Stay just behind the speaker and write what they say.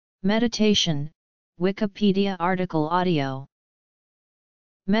Meditation, Wikipedia article audio.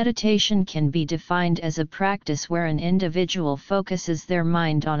 Meditation can be defined as a practice where an individual focuses their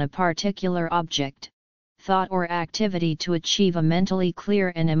mind on a particular object, thought or activity to achieve a mentally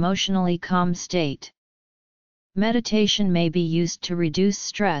clear and emotionally calm state. Meditation may be used to reduce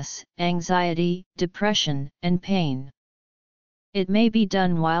stress, anxiety, depression, and pain. It may be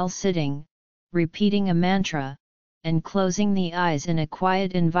done while sitting, repeating a mantra, and closing the eyes in a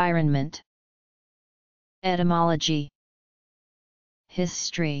quiet environment. Etymology.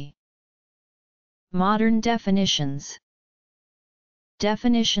 History. Modern definitions.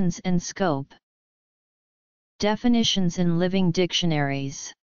 Definitions and scope. Definitions in living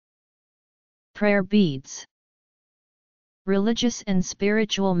dictionaries. Prayer beads. Religious and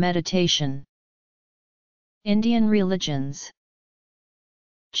spiritual meditation. Indian religions.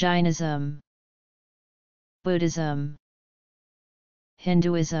 Jainism, Buddhism,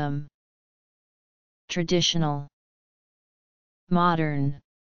 Hinduism. Traditional, modern.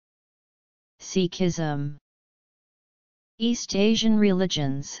 Sikhism. East Asian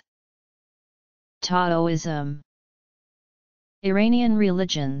religions. Taoism. Iranian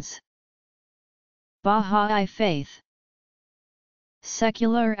religions. Bahá'í faith.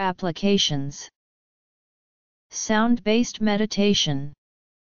 Secular applications. Sound-based meditation.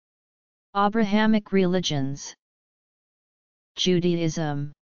 Abrahamic religions.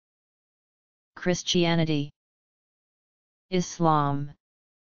 Judaism. Christianity. Islam.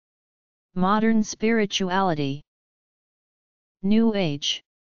 Modern spirituality. New Age.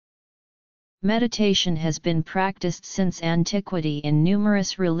 Meditation has been practiced since antiquity in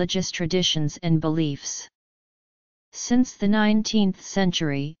numerous religious traditions and beliefs. Since the 19th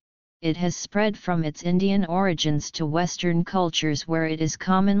century, it has spread from its Indian origins to Western cultures where it is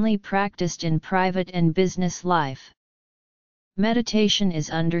commonly practiced in private and business life. Meditation is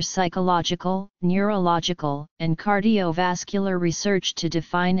under psychological, neurological, and cardiovascular research to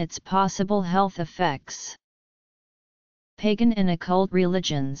define its possible health effects. Pagan and occult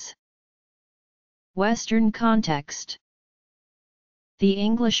religions. Western context. The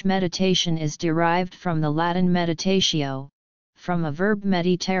English meditation is derived from the Latin meditatio, from a verb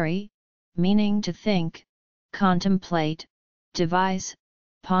meditare, meaning to think, contemplate, devise,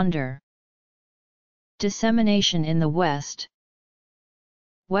 ponder. Dissemination in the West.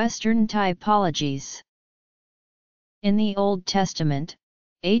 Western typologies. In the Old Testament,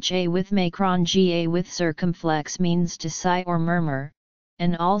 ha with macron ga with circumflex means to sigh or murmur,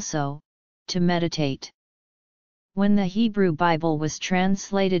 and also, to meditate. When the Hebrew Bible was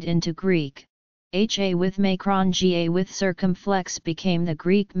translated into Greek, ha with macron ga with circumflex became the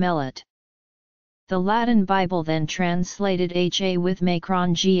Greek melet. The Latin Bible then translated ha with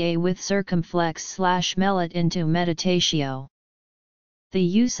macron ga with circumflex / melet into meditatio. The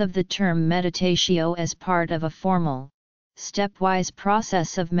use of the term meditatio as part of a formal, stepwise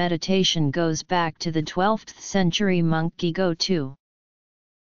process of meditation goes back to the 12th century monk Gigo II.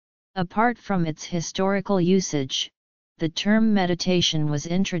 Apart from its historical usage, the term meditation was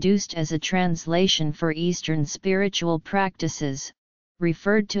introduced as a translation for Eastern spiritual practices,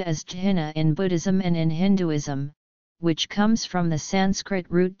 referred to as dhyana in Buddhism and in Hinduism, which comes from the Sanskrit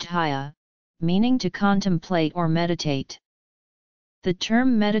root dhya, meaning to contemplate or meditate. The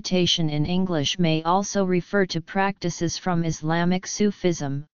term meditation in English may also refer to practices from Islamic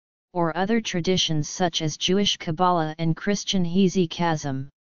Sufism, or other traditions such as Jewish Kabbalah and Christian Hesychasm.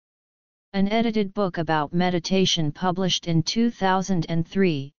 An edited book about meditation published in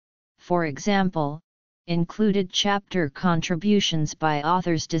 2003, for example, included chapter contributions by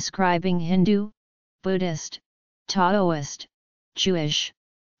authors describing Hindu, Buddhist, Taoist, Jewish,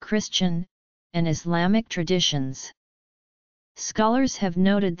 Christian, and Islamic traditions. Scholars have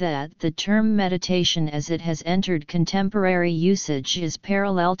noted that the term meditation as it has entered contemporary usage is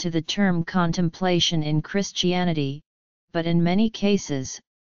parallel to the term contemplation in Christianity, but in many cases,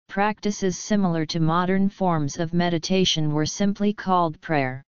 practices similar to modern forms of meditation were simply called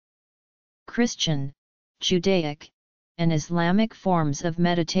prayer. Christian, Judaic, and Islamic forms of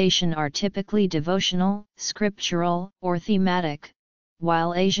meditation are typically devotional, scriptural, or thematic,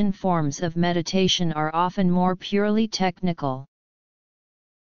 while Asian forms of meditation are often more purely technical.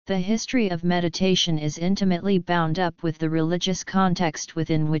 The history of meditation is intimately bound up with the religious context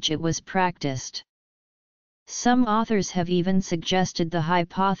within which it was practiced. Some authors have even suggested the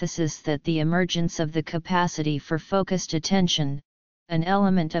hypothesis that the emergence of the capacity for focused attention, an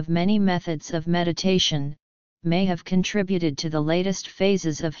element of many methods of meditation, may have contributed to the latest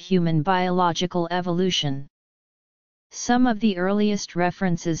phases of human biological evolution. Some of the earliest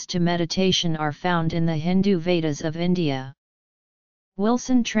references to meditation are found in the Hindu Vedas of India.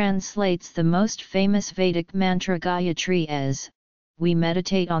 Wilson translates the most famous Vedic mantra Gayatri as, "We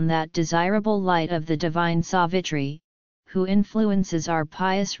meditate on that desirable light of the divine Savitri, who influences our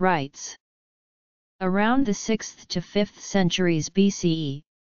pious rites." Around the 6th to 5th centuries BCE,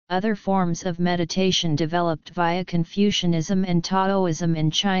 other forms of meditation developed via Confucianism and Taoism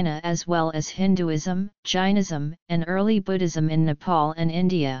in China, as well as Hinduism, Jainism, and early Buddhism in Nepal and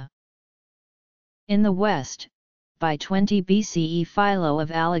India. In the West, by 20 BCE Philo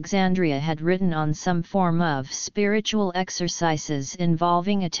of Alexandria had written on some form of spiritual exercises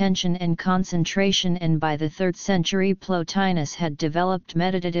involving attention and concentration, and by the 3rd century Plotinus had developed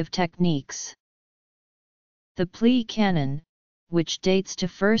meditative techniques. The Pli Canon, which dates to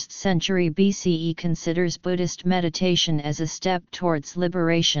 1st century BCE, considers Buddhist meditation as a step towards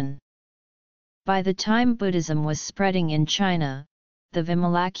liberation. By the time Buddhism was spreading in China, the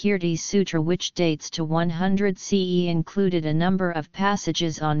Vimalakirti Sutra, which dates to 100 CE, included a number of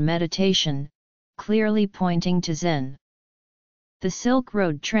passages on meditation, clearly pointing to Zen. The Silk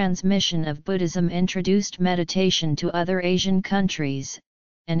Road transmission of Buddhism introduced meditation to other Asian countries,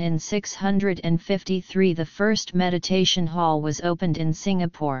 and in 653 the first meditation hall was opened in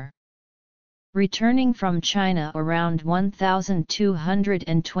Singapore. Returning from China around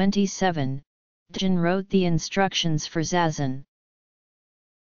 1227, Dajjal wrote the instructions for Zazen.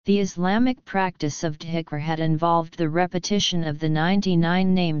 The Islamic practice of dhikr had involved the repetition of the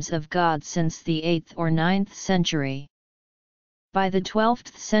 99 names of God since the 8th or 9th century. By the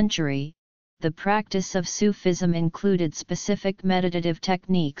 12th century, the practice of Sufism included specific meditative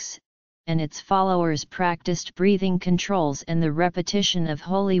techniques, and its followers practiced breathing controls and the repetition of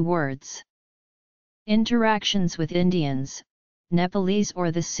holy words. Interactions with Indians, Nepalese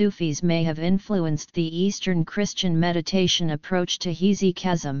or the Sufis may have influenced the Eastern Christian meditation approach to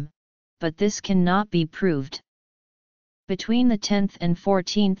hesychasm, but this cannot be proved. Between the 10th and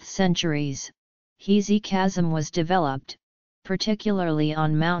 14th centuries, hesychasm was developed, particularly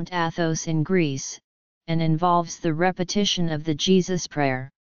on Mount Athos in Greece, and involves the repetition of the Jesus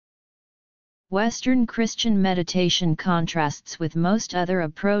Prayer. Western Christian meditation contrasts with most other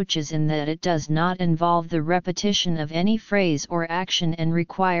approaches in that it does not involve the repetition of any phrase or action and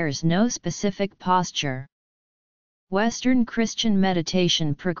requires no specific posture. Western Christian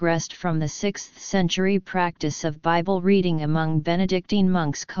meditation progressed from the 6th century practice of Bible reading among Benedictine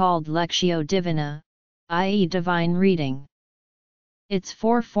monks called Lectio Divina, i.e. divine reading. Its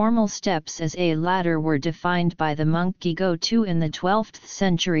 4 formal steps as a ladder were defined by the monk Guigo II in the 12th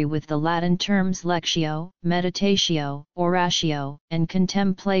century with the Latin terms lectio, meditatio, oratio, and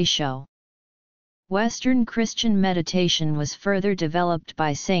contemplatio. Western Christian meditation was further developed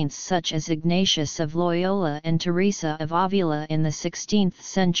by saints such as Ignatius of Loyola and Teresa of Avila in the 16th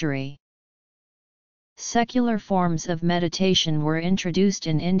century. Secular forms of meditation were introduced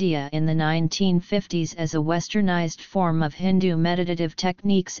in India in the 1950s as a westernized form of Hindu meditative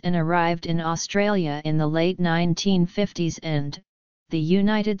techniques and arrived in Australia in the late 1950s and the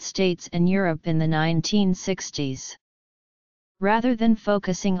United States and Europe in the 1960s. Rather than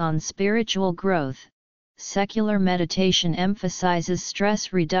focusing on spiritual growth, secular meditation emphasizes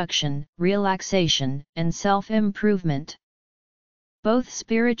stress reduction, relaxation, and self-improvement. Both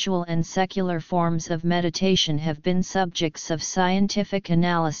spiritual and secular forms of meditation have been subjects of scientific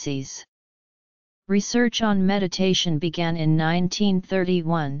analyses. Research on meditation began in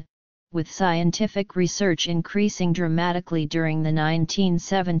 1931, with scientific research increasing dramatically during the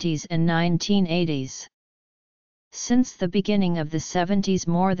 1970s and 1980s. Since the beginning of the 70s,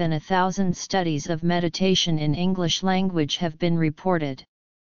 more than 1,000 studies of meditation in English language have been reported.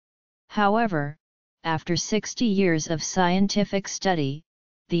 However, after 60 years of scientific study,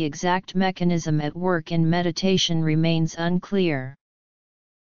 the exact mechanism at work in meditation remains unclear.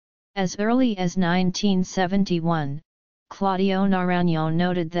 As early as 1971, Claudio Naranjo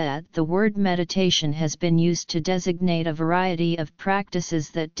noted that the word meditation has been used to designate a variety of practices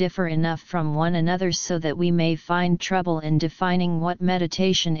that differ enough from one another so that we may find trouble in defining what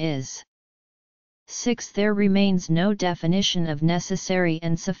meditation is. 6. There remains no definition of necessary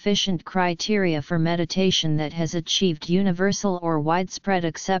and sufficient criteria for meditation that has achieved universal or widespread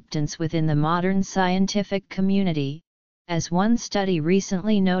acceptance within the modern scientific community, as one study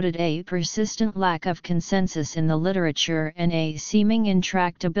recently noted a persistent lack of consensus in the literature and a seeming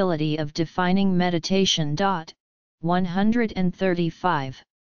intractability of defining meditation. 135.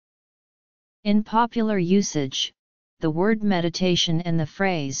 In popular usage, the word meditation and the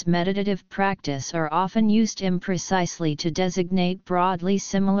phrase meditative practice are often used imprecisely to designate broadly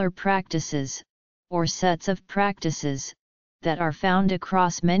similar practices, or sets of practices, that are found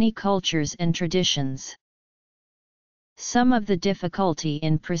across many cultures and traditions. Some of the difficulty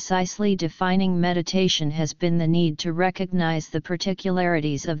in precisely defining meditation has been the need to recognize the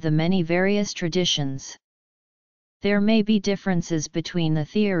particularities of the many various traditions. There may be differences between the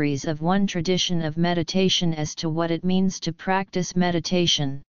theories of one tradition of meditation as to what it means to practice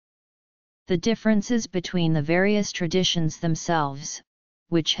meditation. The differences between the various traditions themselves,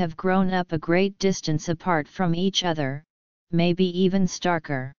 which have grown up a great distance apart from each other, may be even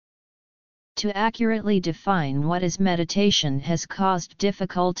starker. To accurately define what is meditation has caused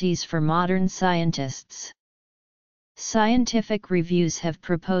difficulties for modern scientists. Scientific reviews have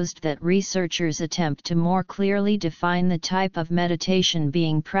proposed that researchers attempt to more clearly define the type of meditation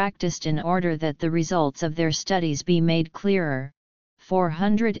being practiced in order that the results of their studies be made clearer.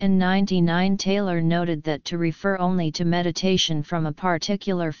 499 Taylor noted that to refer only to meditation from a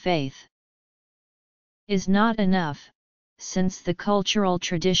particular faith is not enough, since the cultural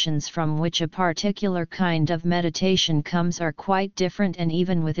traditions from which a particular kind of meditation comes are quite different and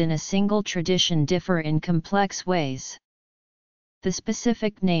even within a single tradition differ in complex ways. The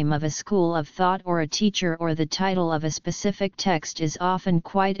specific name of a school of thought or a teacher or the title of a specific text is often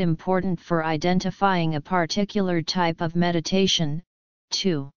quite important for identifying a particular type of meditation,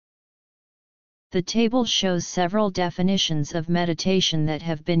 too. The table shows several definitions of meditation that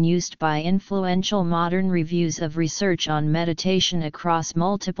have been used by influential modern reviews of research on meditation across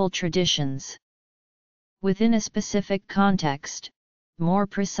multiple traditions. Within a specific context, more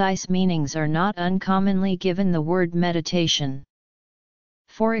precise meanings are not uncommonly given the word meditation.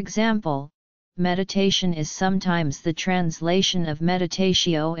 For example, meditation is sometimes the translation of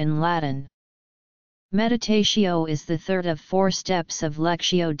meditatio in Latin. Meditatio is the third of 4 steps of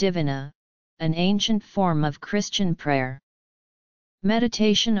Lectio Divina, an ancient form of Christian prayer.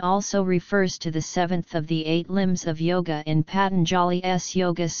 Meditation also refers to the 7th of the 8 limbs of yoga in Patanjali's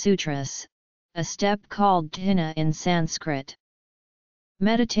Yoga Sutras, a step called dhyana in Sanskrit.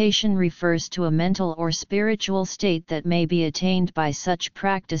 Meditation refers to a mental or spiritual state that may be attained by such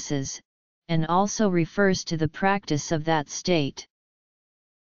practices, and also refers to the practice of that state.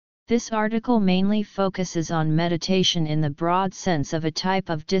 This article mainly focuses on meditation in the broad sense of a type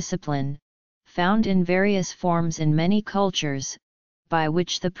of discipline, found in various forms in many cultures, by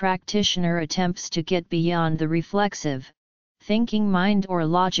which the practitioner attempts to get beyond the reflexive, thinking mind or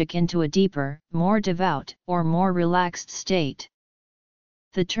logic into a deeper, more devout, or more relaxed state.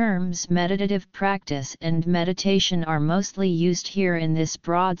 The terms meditative practice and meditation are mostly used here in this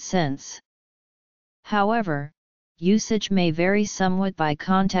broad sense. However, usage may vary somewhat by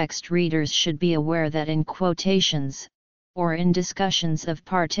context. Readers should be aware that in quotations, or in discussions of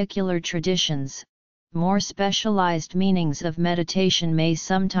particular traditions, more specialized meanings of meditation may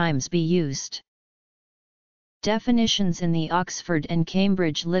sometimes be used. Definitions in the Oxford and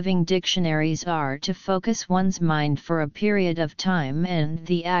Cambridge Living Dictionaries are to focus one's mind for a period of time and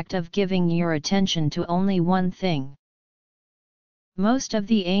the act of giving your attention to only one thing. Most of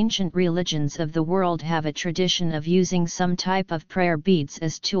the ancient religions of the world have a tradition of using some type of prayer beads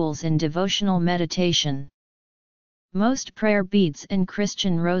as tools in devotional meditation. Most prayer beads and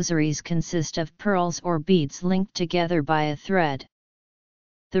Christian rosaries consist of pearls or beads linked together by a thread.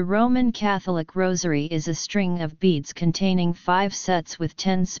 The Roman Catholic rosary is a string of beads containing 5 sets with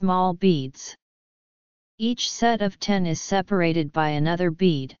 10 small beads. Each set of 10 is separated by another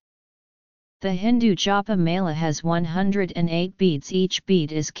bead. The Hindu Japa Mala has 108 beads. Each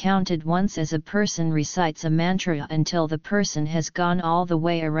bead is counted once as a person recites a mantra until the person has gone all the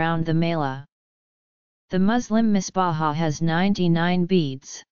way around the mala. The Muslim Misbah has 99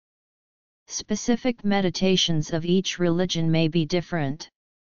 beads. Specific meditations of each religion may be different.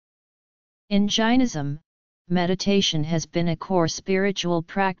 In Jainism, meditation has been a core spiritual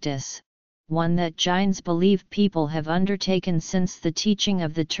practice, one that Jains believe people have undertaken since the teaching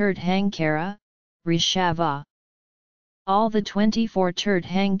of the Tirthankara, Rishabha. All the 24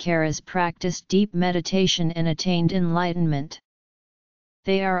 Tirthankaras practiced deep meditation and attained enlightenment.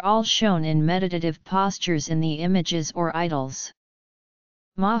 They are all shown in meditative postures in the images or idols.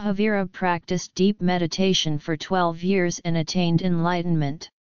 Mahavira practiced deep meditation for 12 years and attained enlightenment.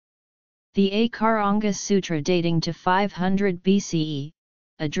 The Akaranga Sutra, dating to 500 BCE,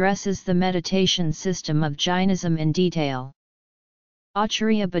 addresses the meditation system of Jainism in detail.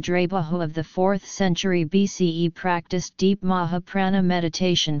 Acharya Bhadrabahu of the 4th century BCE practiced deep Mahaprana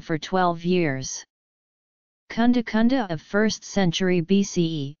meditation for 12 years. Kunda of 1st century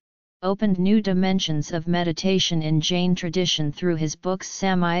BCE, opened new dimensions of meditation in Jain tradition through his books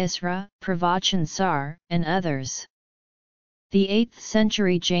Samayasra, Pravachan Sar, and others. The 8th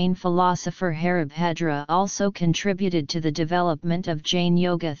century Jain philosopher Haribhadra also contributed to the development of Jain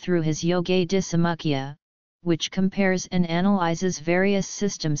yoga through his Yoga Disamukhya, which compares and analyzes various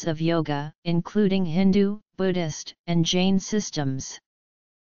systems of yoga, including Hindu, Buddhist, and Jain systems.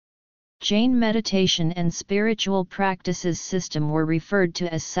 Jain meditation and spiritual practices system were referred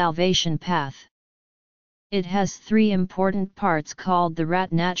to as salvation path. It has three important parts called the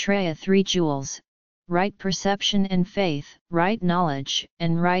Ratnatraya, three jewels: right perception and faith, right knowledge,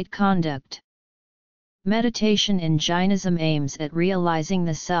 and right conduct. Meditation in Jainism aims at realizing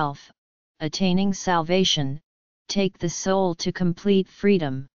the self, attaining salvation, take the soul to complete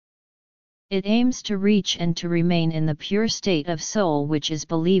freedom. It aims to reach and to remain in the pure state of soul, which is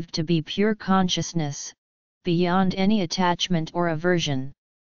believed to be pure consciousness, beyond any attachment or aversion.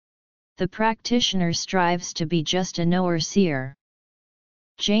 The practitioner strives to be just a knower-seer.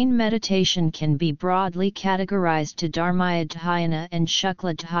 Jain meditation can be broadly categorized to Dharmaya Dhyana and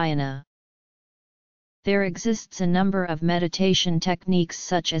Shukla Dhyana. There exists a number of meditation techniques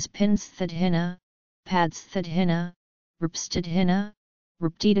such as Pinsthadhina, Padstadhina, Rupstadhina,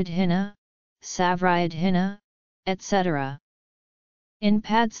 Ruptidadhina, Savrayadhina, etc. In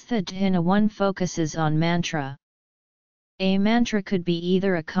Padstadhina one focuses on mantra. A mantra could be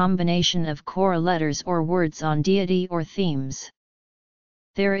either a combination of core letters or words on deity or themes.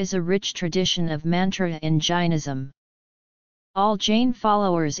 There is a rich tradition of mantra in Jainism. All Jain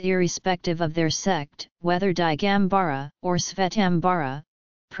followers, irrespective of their sect, whether Digambara or Svetambara,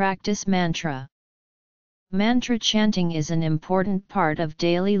 practice mantra. Mantra chanting is an important part of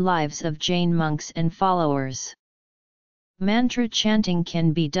daily lives of Jain monks and followers. Mantra chanting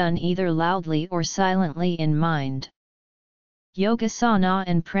can be done either loudly or silently in mind. Yogasana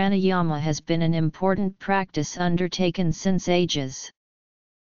and pranayama has been an important practice undertaken since ages.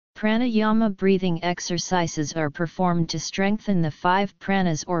 Pranayama breathing exercises are performed to strengthen the 5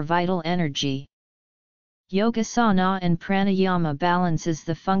 pranas or vital energy. Yogasana and pranayama balances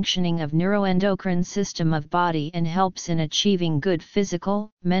the functioning of neuroendocrine system of body and helps in achieving good physical,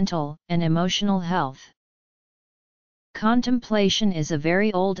 mental, and emotional health. Contemplation is a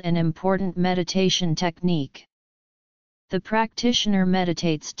very old and important meditation technique. The practitioner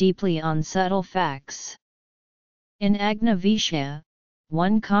meditates deeply on subtle facts. In Agnavishya,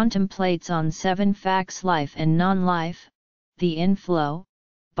 one contemplates on 7 facts: life and non-life, the inflow,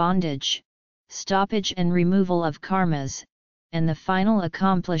 bondage, stoppage and removal of karmas, and the final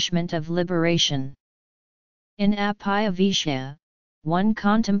accomplishment of liberation. In Apayavishya, one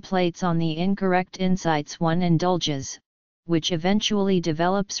contemplates on the incorrect insights one indulges, which eventually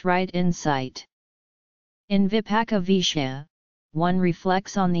develops right insight. In Vipakavishya, one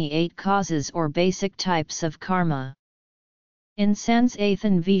reflects on the 8 causes or basic types of karma. In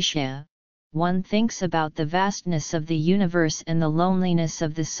Sansathan Vishya, one thinks about the vastness of the universe and the loneliness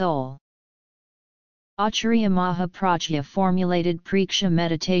of the soul. Acharya Mahaprajna formulated Preksha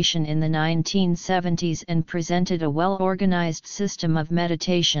meditation in the 1970s and presented a well-organized system of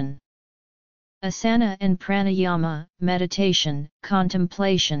meditation. Asana and pranayama, meditation,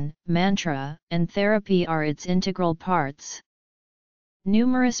 contemplation, mantra, and therapy are its integral parts.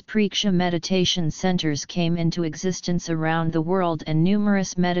 Numerous Preksha meditation centers came into existence around the world, and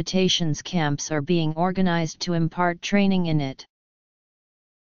numerous meditations camps are being organized to impart training in it.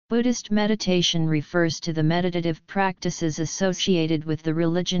 Buddhist meditation refers to the meditative practices associated with the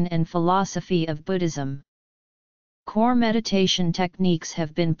religion and philosophy of Buddhism. Core meditation techniques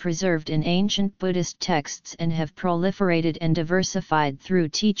have been preserved in ancient Buddhist texts and have proliferated and diversified through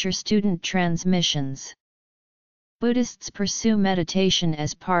teacher-student transmissions. Buddhists pursue meditation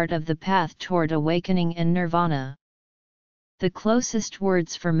as part of the path toward awakening and nirvana. The closest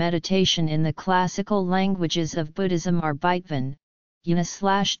words for meditation in the classical languages of Buddhism are Bhaitvan,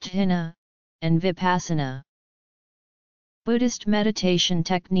 Jnana/Dhyana, and Vipassana. Buddhist meditation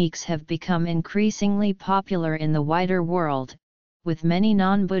techniques have become increasingly popular in the wider world, with many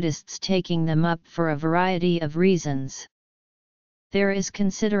non-Buddhists taking them up for a variety of reasons. There is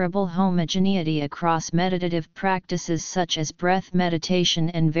considerable homogeneity across meditative practices such as breath meditation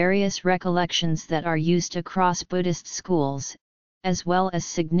and various recollections that are used across Buddhist schools, as well as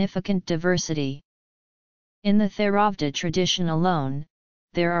significant diversity. In the Theravada tradition alone,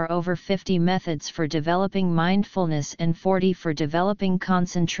 there are over 50 methods for developing mindfulness and 40 for developing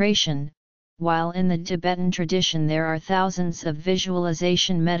concentration, while in the Tibetan tradition there are thousands of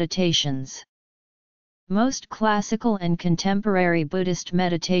visualization meditations. Most classical and contemporary Buddhist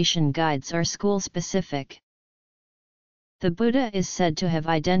meditation guides are school-specific. The Buddha is said to have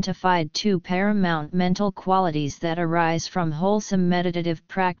identified 2 paramount mental qualities that arise from wholesome meditative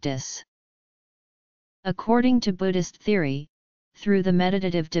practice. According to Buddhist theory, through the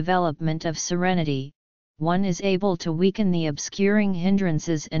meditative development of serenity, one is able to weaken the obscuring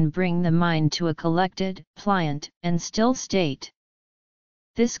hindrances and bring the mind to a collected, pliant, and still state.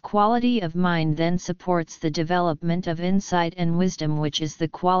 This quality of mind then supports the development of insight and wisdom, which is the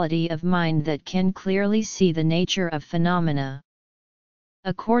quality of mind that can clearly see the nature of phenomena.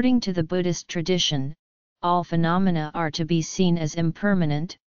 According to the Buddhist tradition, all phenomena are to be seen as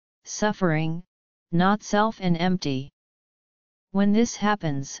impermanent, suffering, not self and empty. When this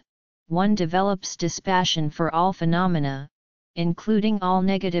happens, one develops dispassion for all phenomena, including all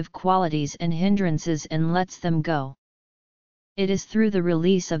negative qualities and hindrances, and lets them go. It is through the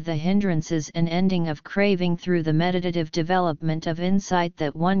release of the hindrances and ending of craving through the meditative development of insight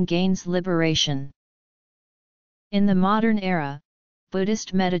that one gains liberation. In the modern era,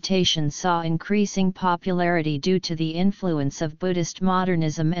 Buddhist meditation saw increasing popularity due to the influence of Buddhist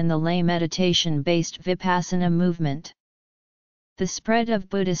modernism and the lay meditation-based Vipassana movement. The spread of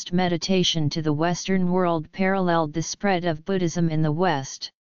Buddhist meditation to the Western world paralleled the spread of Buddhism in the West.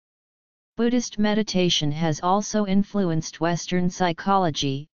 Buddhist meditation has also influenced Western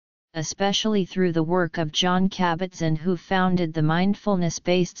psychology, especially through the work of Jon Kabat-Zinn, who founded the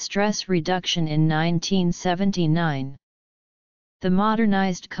mindfulness-based stress reduction in 1979. The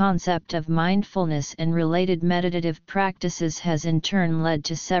modernized concept of mindfulness and related meditative practices has in turn led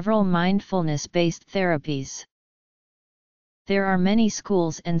to several mindfulness-based therapies. There are many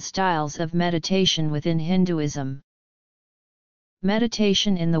schools and styles of meditation within Hinduism.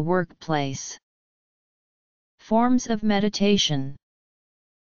 Meditation in the workplace. Forms of meditation.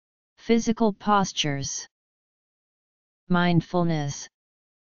 Physical postures. Mindfulness.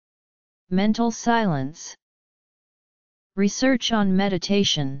 Mental silence. Research on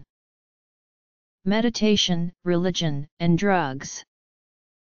meditation. Meditation, religion, and drugs.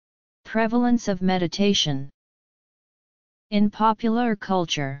 Prevalence of meditation. In popular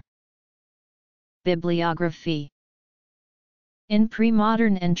culture. Bibliography. In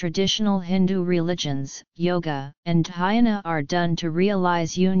pre-modern and traditional Hindu religions, yoga and dhyana are done to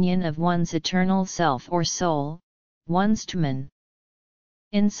realize union of one's eternal self or soul, one's Atman.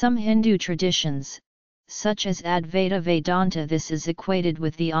 In some Hindu traditions, such as Advaita Vedanta, this is equated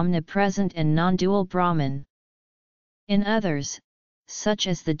with the omnipresent and non-dual Brahman. In others, such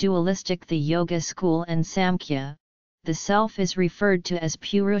as the dualistic the Yoga school and Samkhya, the self is referred to as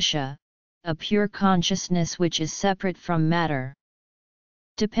Purusha, a pure consciousness which is separate from matter.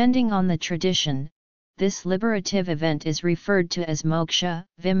 Depending on the tradition, this liberative event is referred to as moksha,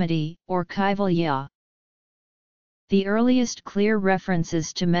 vimutti, or kaivalya. The earliest clear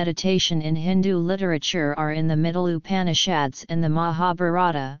references to meditation in Hindu literature are in the Middle Upanishads and the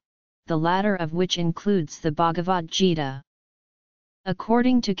Mahabharata, the latter of which includes the Bhagavad Gita.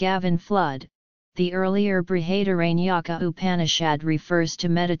 According to Gavin Flood, the earlier Brihadaranyaka Upanishad refers to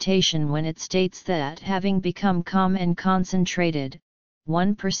meditation when it states that having become calm and concentrated,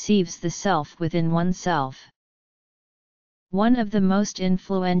 one perceives the self within oneself. One of the most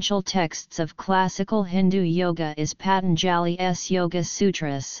influential texts of classical Hindu yoga is Patanjali's Yoga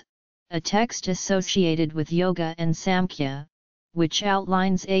Sutras, a text associated with yoga and Samkhya, which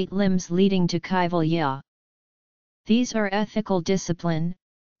outlines 8 limbs leading to Kaivalya. These are ethical discipline,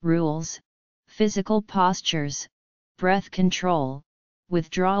 rules, physical postures, breath control,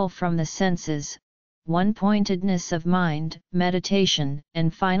 withdrawal from the senses, one-pointedness of mind, meditation,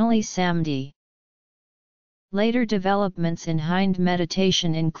 and finally samadhi. Later developments in Hind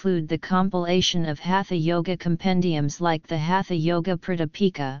meditation include the compilation of Hatha Yoga compendiums like the Hatha Yoga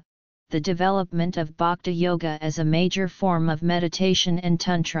Pradipika, the development of Bhakti Yoga as a major form of meditation and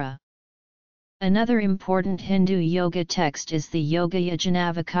Tantra. Another important Hindu yoga text is the Yoga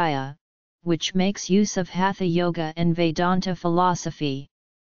Yajnavalkya, which makes use of Hatha Yoga and Vedanta philosophy.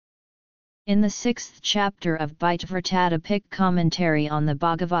 In the 6th chapter of Bhaitavratadipik commentary on the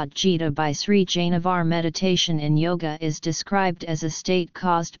Bhagavad Gita by Sri Jainavar, meditation in yoga is described as a state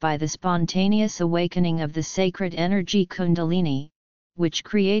caused by the spontaneous awakening of the sacred energy Kundalini, which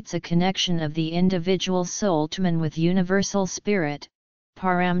creates a connection of the individual soul Atman with universal spirit,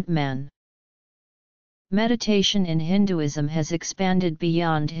 Paramatman. Meditation in Hinduism has expanded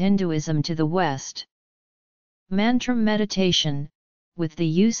beyond Hinduism to the West. Mantra meditation, with the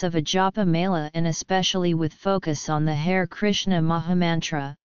use of a japa mala and especially with focus on the Hare Krishna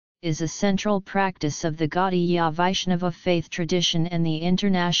Mahamantra, is a central practice of the Gaudiya Vaishnava faith tradition and the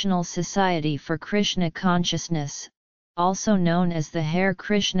International Society for Krishna Consciousness, also known as the Hare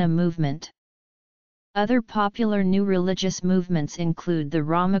Krishna movement. Other popular new religious movements include the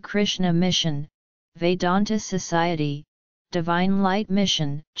Ramakrishna Mission, Vedanta Society, Divine Light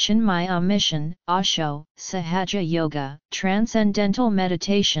Mission, Chinmaya Mission, Osho, Sahaja Yoga, Transcendental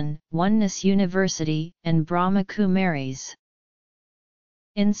Meditation, Oneness University, and Brahma Kumaris.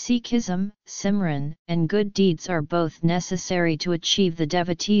 In Sikhism, Simran and good deeds are both necessary to achieve the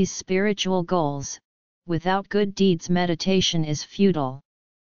devotee's spiritual goals. Without good deeds, meditation is futile.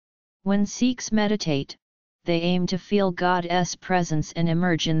 When Sikhs meditate, they aim to feel God's presence and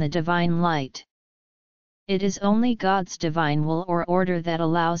emerge in the divine light. It is only God's divine will or order that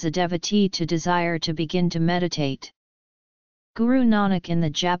allows a devotee to desire to begin to meditate. Guru Nanak in the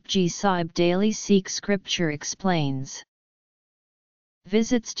Japji Sahib Daily Sikh Scripture explains.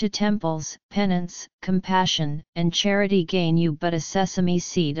 Visits to temples, penance, compassion, and charity gain you but a sesame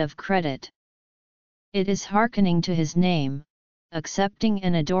seed of credit. It is hearkening to his name, accepting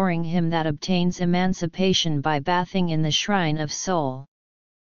and adoring him that obtains emancipation by bathing in the shrine of soul.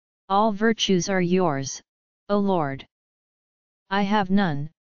 All virtues are yours, O Lord. I have none.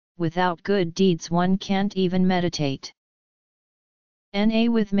 Without good deeds one can't even meditate. Na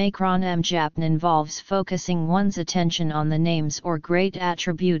with Makron Mjapn involves focusing one's attention on the names or great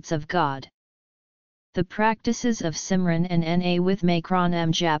attributes of God. The practices of Simran and Na with Makron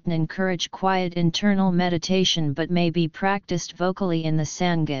Mjapn encourage quiet internal meditation but may be practiced vocally in the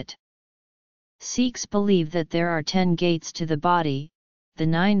Sangat. Sikhs believe that there are 10 gates to the body, the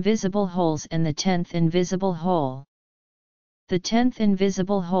 9 visible holes and the 10th invisible hole. The 10th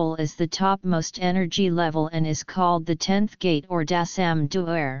invisible hole is the topmost energy level and is called the 10th gate or Dasam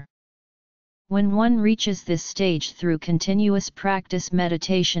Duer. When one reaches this stage through continuous practice,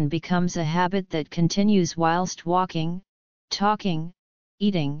 meditation becomes a habit that continues whilst walking, talking,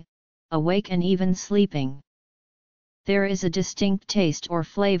 eating, awake and even sleeping. There is a distinct taste or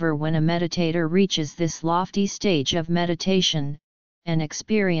flavor when a meditator reaches this lofty stage of meditation, and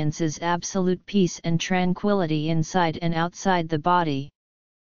experiences absolute peace and tranquility inside and outside the body.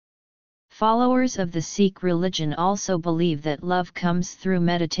 Followers of the Sikh religion also believe that love comes through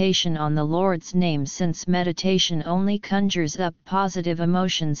meditation on the Lord's name, since meditation only conjures up positive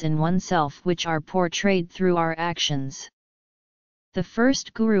emotions in oneself which are portrayed through our actions. The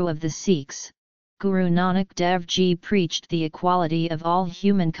first Guru of the Sikhs, Guru Nanak Dev Ji, preached the equality of all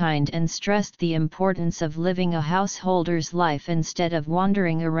humankind and stressed the importance of living a householder's life instead of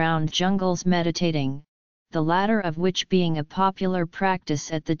wandering around jungles meditating, the latter of which being a popular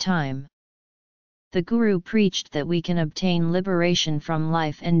practice at the time. The Guru preached that we can obtain liberation from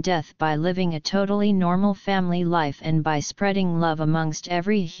life and death by living a totally normal family life and by spreading love amongst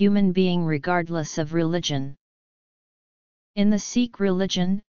every human being regardless of religion. In the Sikh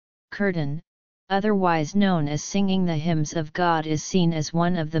religion, Kirtan, otherwise known as singing the hymns of God, is seen as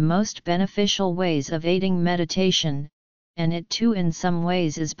one of the most beneficial ways of aiding meditation, and it too in some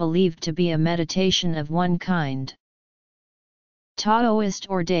ways is believed to be a meditation of one kind. Taoist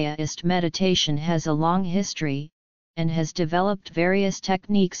or Daoist meditation has a long history, and has developed various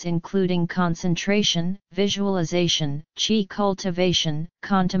techniques including concentration, visualization, qi cultivation,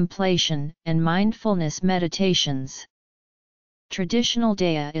 contemplation, and mindfulness meditations. Traditional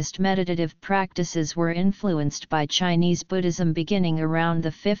Daoist meditative practices were influenced by Chinese Buddhism beginning around the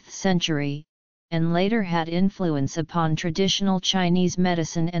 5th century, and later had influence upon traditional Chinese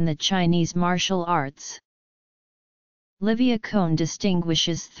medicine and the Chinese martial arts. Livia Cohn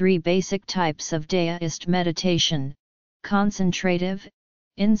distinguishes 3 basic types of Daoist meditation: concentrative,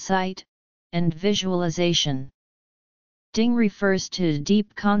 insight, and visualization. Ding refers to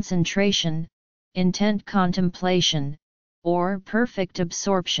deep concentration, intent contemplation, or perfect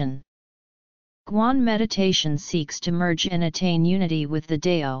absorption. Guan meditation seeks to merge and attain unity with the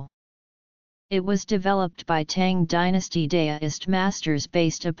Dao. It was developed by Tang dynasty Daoist masters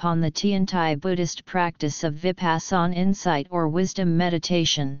based upon the Tiantai Buddhist practice of Vipassana insight or wisdom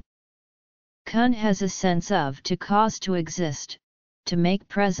meditation. Kun has a sense of to cause to exist, to make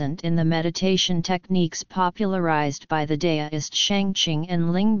present in the meditation techniques popularized by the Daoist Shangqing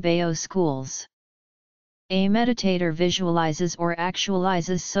and Ling Bao schools. A meditator visualizes or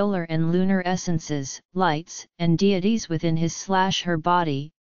actualizes solar and lunar essences, lights, and deities within his/her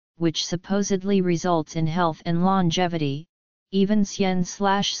body, which supposedly results in health and longevity, even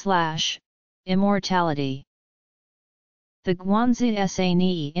immortality. The Guanzi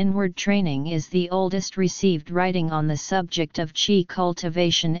Sani inward training is the oldest received writing on the subject of qi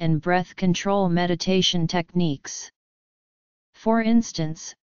cultivation and breath control meditation techniques. For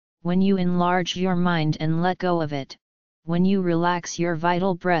instance, when you enlarge your mind and let go of it, when you relax your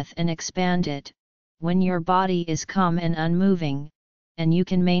vital breath and expand it, when your body is calm and unmoving, and you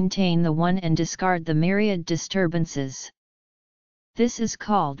can maintain the one and discard the myriad disturbances. This is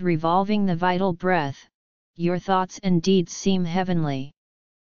called revolving the vital breath, your thoughts and deeds seem heavenly.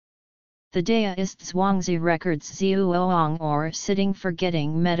 The Daoist Zhuangzi records Zhuoang or sitting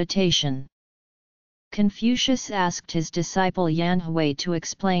forgetting meditation. Confucius asked his disciple Yan Hui to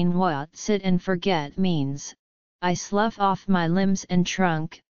explain what sit and forget means. I slough off my limbs and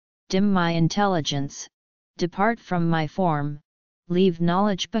trunk, dim my intelligence, depart from my form, leave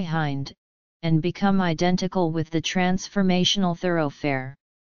knowledge behind, and become identical with the transformational thoroughfare.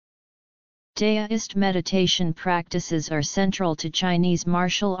 Daoist meditation practices are central to Chinese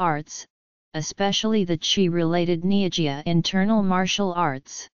martial arts, especially the Qi-related Nijia internal martial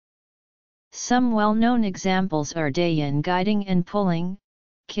arts. Some well-known examples are Dayan guiding and pulling,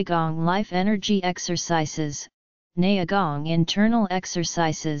 Qigong life energy exercises, Neigong internal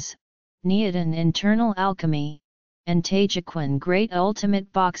exercises, Niedan internal alchemy, and Taijiquan great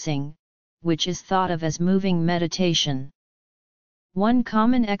ultimate boxing, which is thought of as moving meditation. One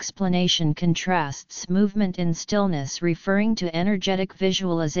common explanation contrasts movement in stillness referring to energetic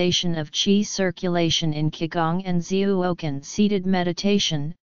visualization of qi circulation in Qigong and Zhuokan seated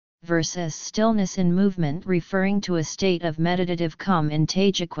meditation, versus stillness in movement referring to a state of meditative calm in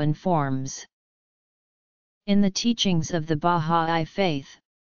Taijiquan forms. In the teachings of the Bahá'í Faith,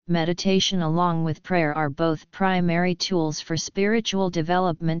 meditation along with prayer are both primary tools for spiritual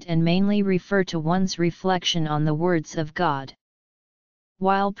development and mainly refer to one's reflection on the words of God.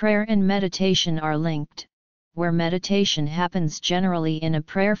 While prayer and meditation are linked, where meditation happens generally in a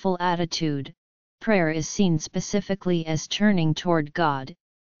prayerful attitude, prayer is seen specifically as turning toward God,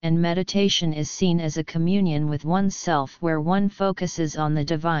 and meditation is seen as a communion with oneself where one focuses on the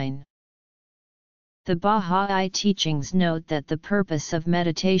divine. The Bahá'í teachings note that the purpose of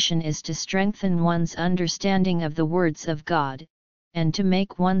meditation is to strengthen one's understanding of the words of God, and to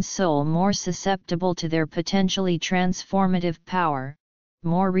make one's soul more susceptible to their potentially transformative power,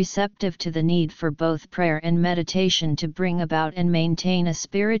 more receptive to the need for both prayer and meditation to bring about and maintain a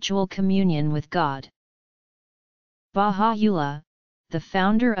spiritual communion with God. Baha'u'llah, the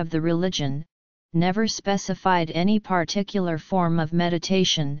founder of the religion, never specified any particular form of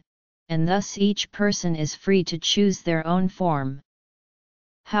meditation, and thus each person is free to choose their own form.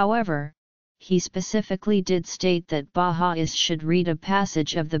 However, he specifically did state that Baha'is should read a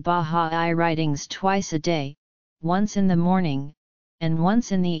passage of the Baha'i writings twice a day, once in the morning, and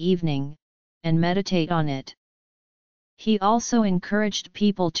once in the evening, and meditate on it. He also encouraged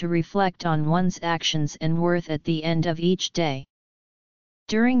people to reflect on one's actions and worth at the end of each day.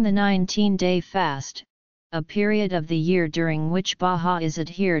 During the 19-day fast, a period of the year during which Baha'is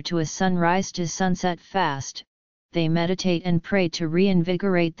adhere to a sunrise to sunset fast, they meditate and pray to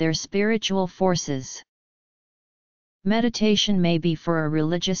reinvigorate their spiritual forces. Meditation may be for a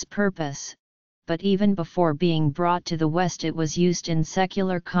religious purpose, but even before being brought to the West it was used in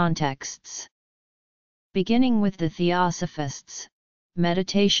secular contexts. Beginning with the Theosophists,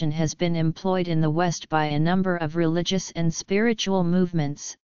 meditation has been employed in the West by a number of religious and spiritual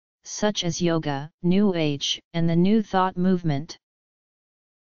movements, such as yoga, New Age, and the New Thought movement.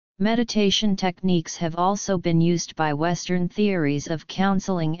 Meditation techniques have also been used by Western theories of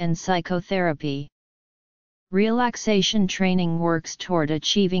counseling and psychotherapy. Relaxation training works toward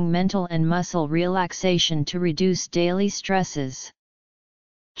achieving mental and muscle relaxation to reduce daily stresses.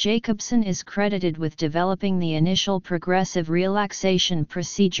 Jacobson is credited with developing the initial progressive relaxation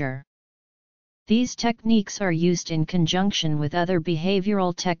procedure. These techniques are used in conjunction with other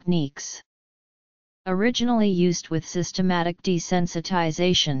behavioral techniques. Originally used with systematic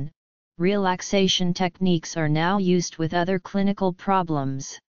desensitization, relaxation techniques are now used with other clinical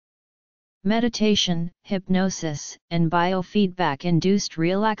problems. Meditation, hypnosis, and biofeedback-induced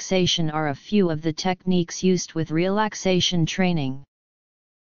relaxation are a few of the techniques used with relaxation training.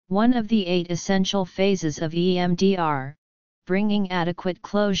 One of the 8 essential phases of EMDR, bringing adequate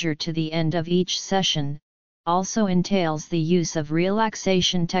closure to the end of each session, also entails the use of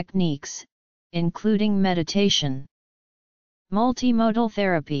relaxation techniques, including meditation. Multimodal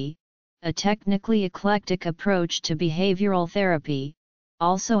therapy, a technically eclectic approach to behavioral therapy,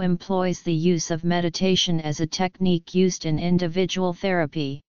 also employs the use of meditation as a technique used in individual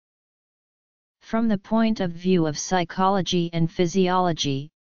therapy. From the point of view of psychology and physiology,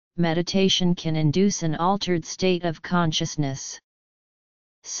 meditation can induce an altered state of consciousness.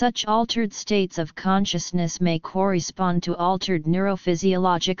 Such altered states of consciousness may correspond to altered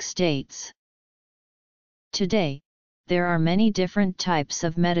neurophysiologic states. Today, there are many different types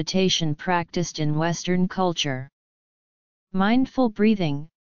of meditation practiced in Western culture. Mindful breathing,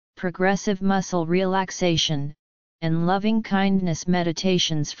 progressive muscle relaxation, and loving-kindness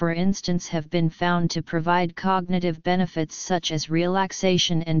meditations for instance have been found to provide cognitive benefits such as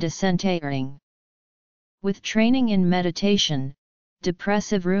relaxation and decentering. With training in meditation,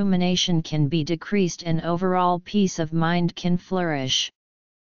 depressive rumination can be decreased and overall peace of mind can flourish.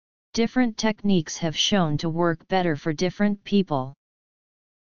 Different techniques have shown to work better for different people.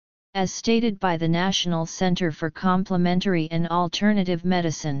 As stated by the National Center for Complementary and Alternative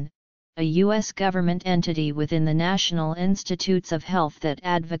Medicine, a U.S. government entity within the National Institutes of Health that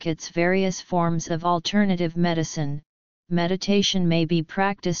advocates various forms of alternative medicine, meditation may be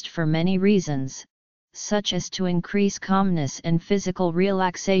practiced for many reasons, such as to increase calmness and physical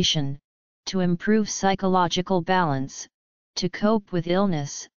relaxation, to improve psychological balance, to cope with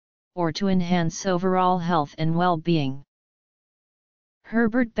illness, or to enhance overall health and well-being.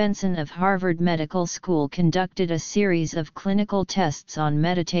 Herbert Benson of Harvard Medical School conducted a series of clinical tests on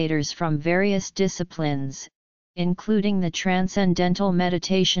meditators from various disciplines, including the Transcendental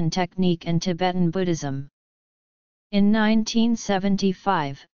Meditation Technique and Tibetan Buddhism. In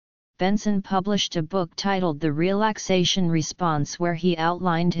 1975, Benson published a book titled The Relaxation Response, where he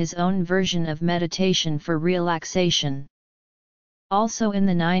outlined his own version of meditation for relaxation. Also in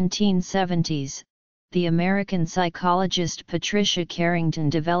the 1970s, the American psychologist Patricia Carrington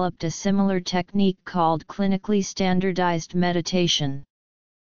developed a similar technique called clinically standardized meditation.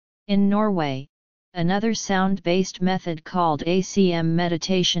 In Norway, another sound-based method called ACM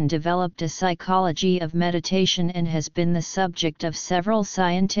meditation developed a psychology of meditation and has been the subject of several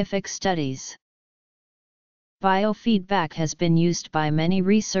scientific studies. Biofeedback has been used by many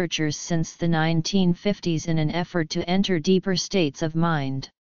researchers since the 1950s in an effort to enter deeper states of mind.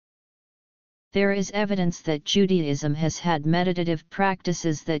 There is evidence that Judaism has had meditative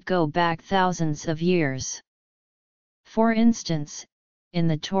practices that go back thousands of years. For instance, in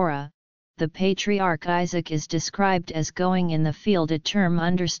the Torah, the patriarch Isaac is described as going in the field, a term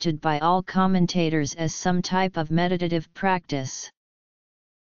understood by all commentators as some type of meditative practice.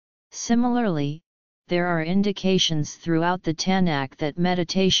 Similarly, there are indications throughout the Tanakh that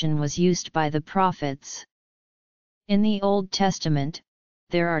meditation was used by the prophets. In the Old Testament,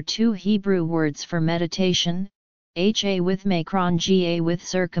 there are two Hebrew words for meditation, ha with makron ga with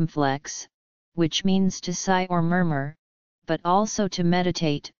circumflex, which means to sigh or murmur, but also to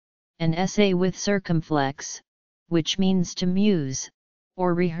meditate, and sa with circumflex, which means to muse,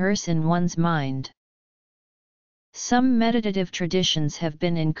 or rehearse in one's mind. Some meditative traditions have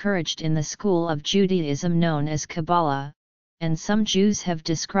been encouraged in the school of Judaism known as Kabbalah, and some Jews have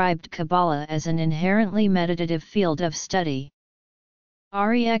described Kabbalah as an inherently meditative field of study.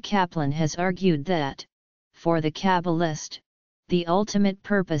 Aryeh Kaplan has argued that, for the Kabbalist, the ultimate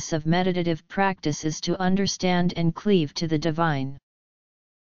purpose of meditative practice is to understand and cleave to the divine.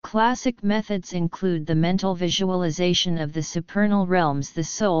 Classic methods include the mental visualization of the supernal realms the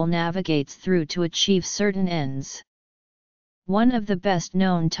soul navigates through to achieve certain ends. One of the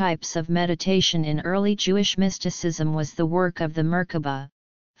best-known types of meditation in early Jewish mysticism was the work of the Merkabah,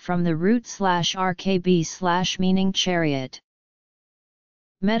 from the root /rkb/ meaning chariot.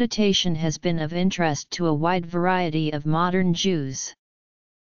 Meditation has been of interest to a wide variety of modern Jews.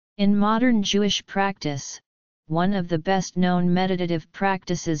 In modern Jewish practice, one of the best-known meditative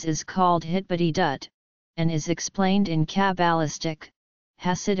practices is called Hitbodedut, and is explained in Kabbalistic,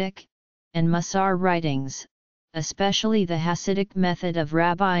 Hasidic, and Musar writings, especially the Hasidic method of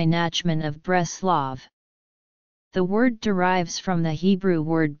Rabbi Nachman of Breslov. The word derives from the Hebrew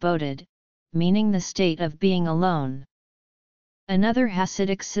word boded, meaning the state of being alone. Another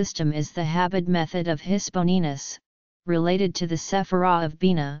Hasidic system is the Habad method of Hisbonenus, related to the Sephirah of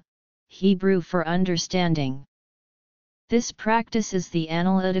Bina, Hebrew for understanding. This practice is the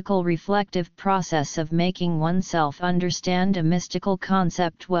analytical reflective process of making oneself understand a mystical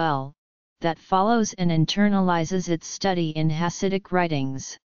concept well, that follows and internalizes its study in Hasidic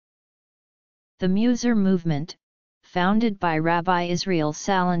writings. The Musar movement, founded by Rabbi Israel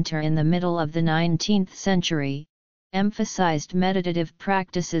Salanter in the middle of the 19th century, emphasized meditative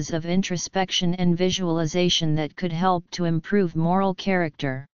practices of introspection and visualization that could help to improve moral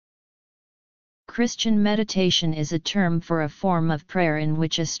character. Christian meditation is a term for a form of prayer in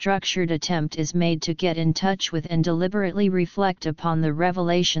which a structured attempt is made to get in touch with and deliberately reflect upon the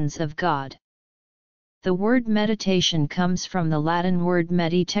revelations of God. The word meditation comes from the Latin word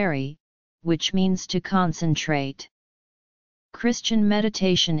meditare, which means to concentrate. Christian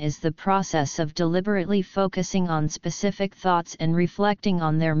meditation is the process of deliberately focusing on specific thoughts and reflecting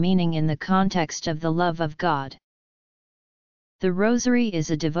on their meaning in the context of the love of God. The Rosary is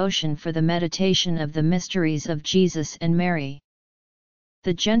a devotion for the meditation of the mysteries of Jesus and Mary.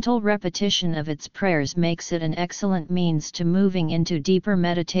 The gentle repetition of its prayers makes it an excellent means to moving into deeper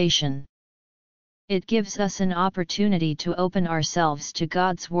meditation. It gives us an opportunity to open ourselves to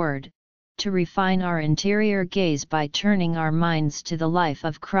God's Word, to refine our interior gaze by turning our minds to the life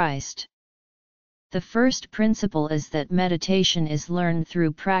of Christ. The first principle is that meditation is learned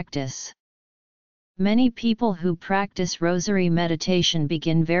through practice. Many people who practice rosary meditation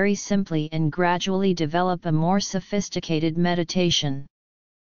begin very simply and gradually develop a more sophisticated meditation.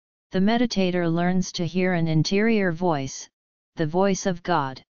 The meditator learns to hear an interior voice, the voice of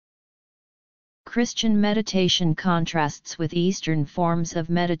God. Christian meditation contrasts with Eastern forms of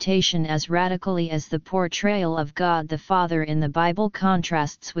meditation as radically as the portrayal of God the Father in the Bible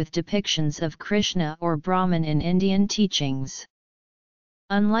contrasts with depictions of Krishna or Brahman in Indian teachings.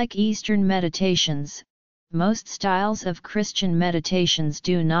 Unlike Eastern meditations, most styles of Christian meditations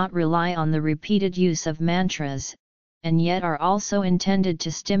do not rely on the repeated use of mantras, and yet are also intended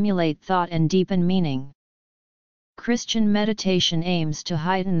to stimulate thought and deepen meaning. Christian meditation aims to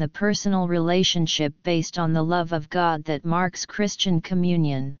heighten the personal relationship based on the love of God that marks Christian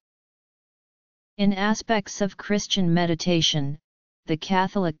communion. In aspects of Christian meditation, the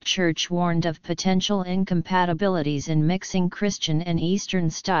Catholic Church warned of potential incompatibilities in mixing Christian and Eastern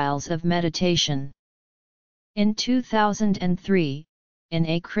styles of meditation. In 2003, in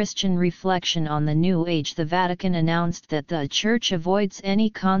a Christian reflection on the New Age, the Vatican announced that the Church avoids any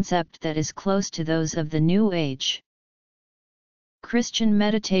concept that is close to those of the New Age. Christian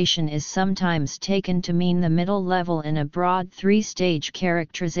meditation is sometimes taken to mean the middle level in a broad three-stage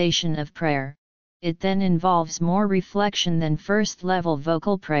characterization of prayer. It then involves more reflection than first-level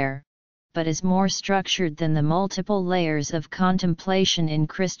vocal prayer, but is more structured than the multiple layers of contemplation in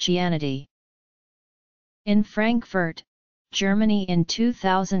Christianity. In Frankfurt, Germany in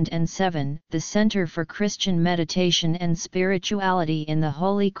 2007, the Center for Christian Meditation and Spirituality in the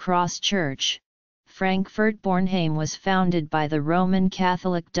Holy Cross Church, Frankfurt-Bornheim, was founded by the Roman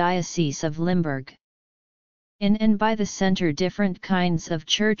Catholic Diocese of Limburg. In and by the center, different kinds of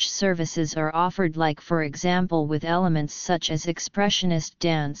church services are offered, like for example with elements such as expressionist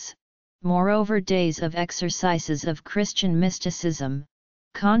dance, moreover days of exercises of Christian mysticism,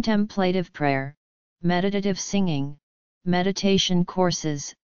 contemplative prayer, meditative singing, meditation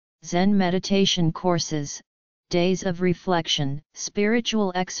courses, Zen meditation courses, days of reflection,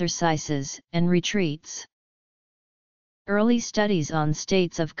 spiritual exercises, and retreats. Early studies on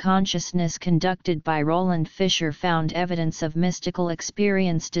states of consciousness conducted by Roland Fisher found evidence of mystical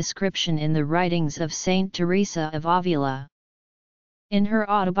experience description in the writings of Saint Teresa of Avila. In her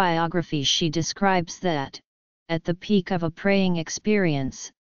autobiography, she describes that, at the peak of a praying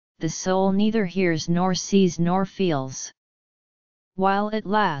experience, the soul neither hears nor sees nor feels. While it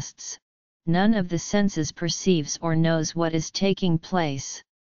lasts, none of the senses perceives or knows what is taking place.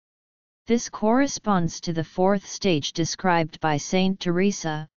 This corresponds to the fourth stage described by Saint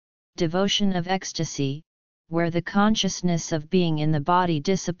Teresa, devotion of ecstasy, where the consciousness of being in the body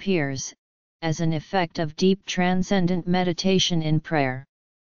disappears, as an effect of deep transcendent meditation in prayer.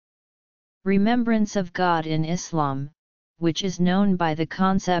 Remembrance of God in Islam, which is known by the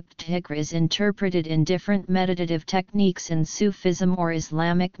concept dhikr, is interpreted in different meditative techniques in Sufism or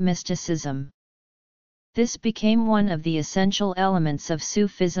Islamic mysticism. This became one of the essential elements of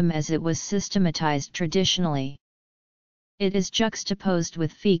Sufism as it was systematized traditionally. It is juxtaposed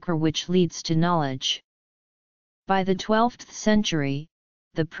with fikr, which leads to knowledge. By the 12th century,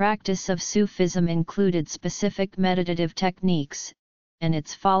 the practice of Sufism included specific meditative techniques, and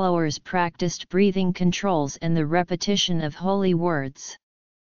its followers practiced breathing controls and the repetition of holy words.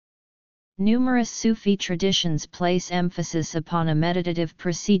 Numerous Sufi traditions place emphasis upon a meditative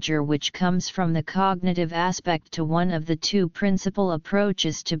procedure which comes from the cognitive aspect to one of the two principal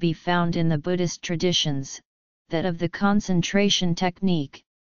approaches to be found in the Buddhist traditions, that of the concentration technique,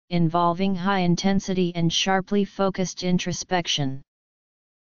 involving high intensity and sharply focused introspection.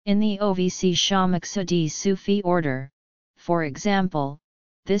 In the Ovc Shamaksudi Sufi order, for example,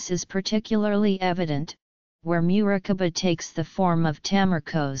 this is particularly evident, where muraqabah takes the form of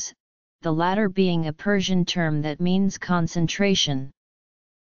tamarkoz, the latter being a Persian term that means concentration.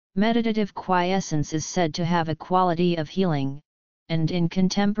 Meditative quiescence is said to have a quality of healing, and in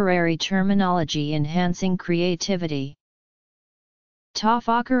contemporary terminology enhancing creativity.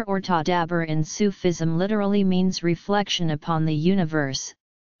 Tafakkur or tadabbur in Sufism literally means reflection upon the universe.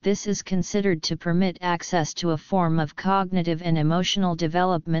 This is considered to permit access to a form of cognitive and emotional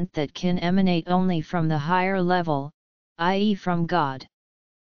development that can emanate only from the higher level, i.e. from God.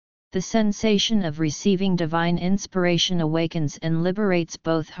 The sensation of receiving divine inspiration awakens and liberates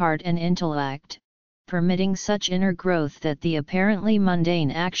both heart and intellect, permitting such inner growth that the apparently mundane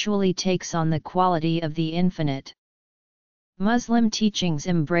actually takes on the quality of the infinite. Muslim teachings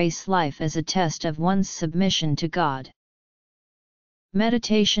embrace life as a test of one's submission to God.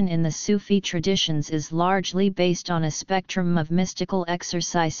 Meditation in the Sufi traditions is largely based on a spectrum of mystical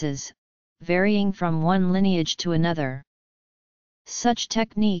exercises, varying from one lineage to another. Such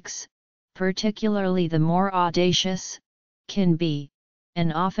techniques, particularly the more audacious, can be,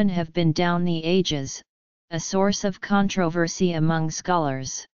 and often have been down the ages, a source of controversy among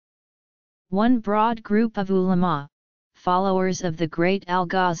scholars. One broad group of ulama, followers of the great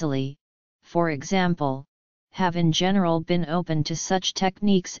Al-Ghazali, for example, have in general been open to such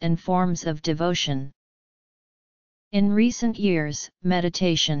techniques and forms of devotion. In recent years,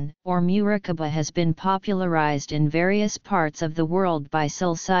 meditation, or muraqabah, has been popularized in various parts of the world by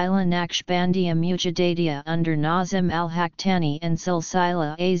Silsila Naqshbandiya Mujahidiyya under Nazim al-Haqqani and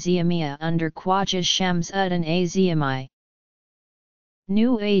Silsila Azimiyya under Khwaja Shams-ud-Din Azimi.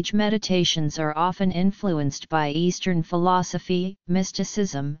 New Age meditations are often influenced by Eastern philosophy,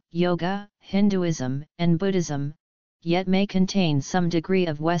 mysticism, yoga, Hinduism, and Buddhism, yet may contain some degree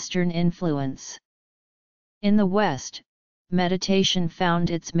of Western influence. In the West, meditation found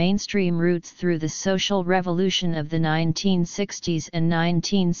its mainstream roots through the social revolution of the 1960s and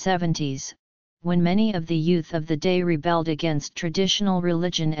 1970s, when many of the youth of the day rebelled against traditional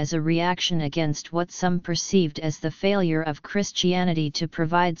religion as a reaction against what some perceived as the failure of Christianity to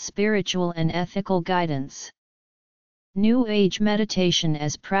provide spiritual and ethical guidance. New Age meditation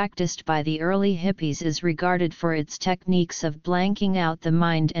as practiced by the early hippies is regarded for its techniques of blanking out the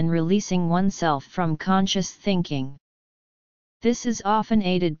mind and releasing oneself from conscious thinking. This is often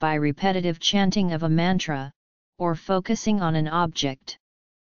aided by repetitive chanting of a mantra, or focusing on an object.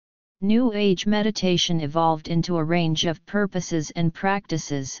 New Age meditation evolved into a range of purposes and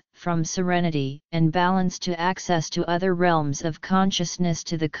practices, from serenity and balance to access to other realms of consciousness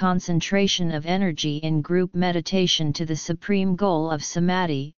to the concentration of energy in group meditation to the supreme goal of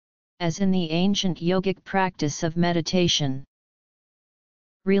samadhi, as in the ancient yogic practice of meditation.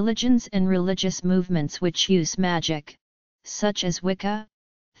 Religions and religious movements which use magic, such as Wicca,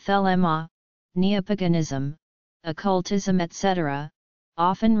 Thelema, Neopaganism, occultism etc.,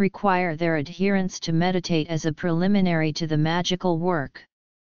 often require their adherents to meditate as a preliminary to the magical work.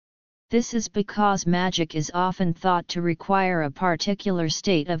 This is because magic is often thought to require a particular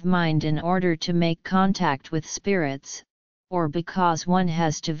state of mind in order to make contact with spirits, or because one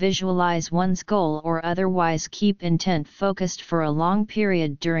has to visualize one's goal or otherwise keep intent focused for a long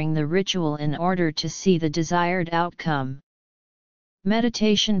period during the ritual in order to see the desired outcome.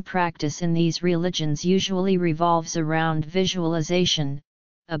 Meditation practice in these religions usually revolves around visualization,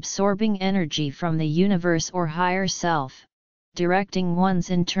 absorbing energy from the universe or higher self, directing one's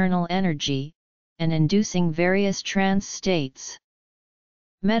internal energy, and inducing various trance states.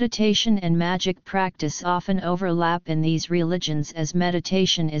 Meditation and magic practice often overlap in these religions, as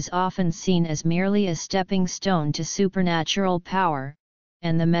meditation is often seen as merely a stepping stone to supernatural power,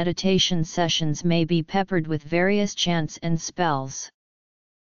 and the meditation sessions may be peppered with various chants and spells.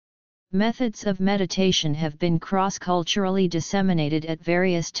 Methods of meditation have been cross-culturally disseminated at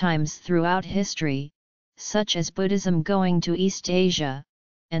various times throughout history, such as Buddhism going to East Asia,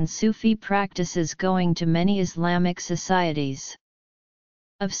 and Sufi practices going to many Islamic societies.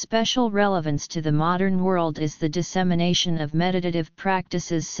 Of special relevance to the modern world is the dissemination of meditative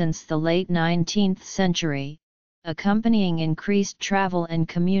practices since the late 19th century, accompanying increased travel and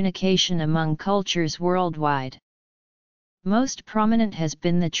communication among cultures worldwide. Most prominent has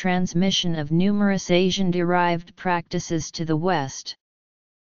been the transmission of numerous Asian-derived practices to the West.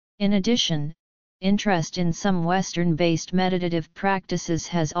 In addition, interest in some Western-based meditative practices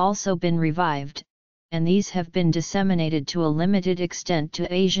has also been revived, and these have been disseminated to a limited extent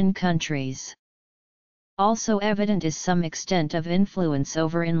to Asian countries. Also evident is some extent of influence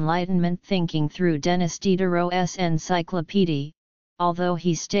over Enlightenment thinking through Denis Diderot's Encyclopédie, although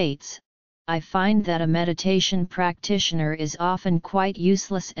he states, "I find that a meditation practitioner is often quite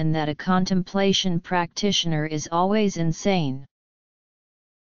useless and that a contemplation practitioner is always insane."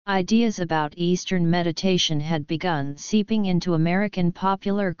 Ideas about Eastern meditation had begun seeping into American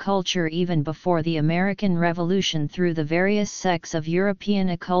popular culture even before the American Revolution through the various sects of European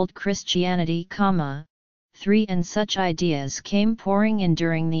occult Christianity, and such ideas came pouring in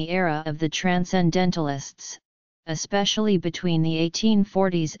during the era of the Transcendentalists, especially between the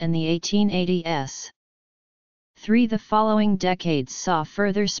 1840s and the 1880s. The following decades saw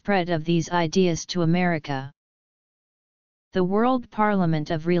further spread of these ideas to America. The World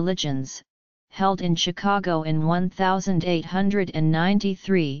Parliament of Religions, held in Chicago in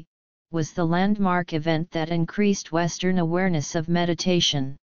 1893, was the landmark event that increased Western awareness of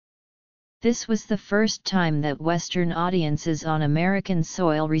meditation. This was the first time that Western audiences on American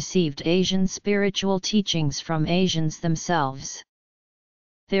soil received Asian spiritual teachings from Asians themselves.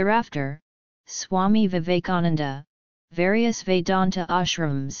 Thereafter, Swami Vivekananda, various Vedanta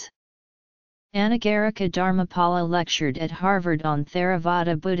ashrams. Anagarika Dharmapala lectured at Harvard on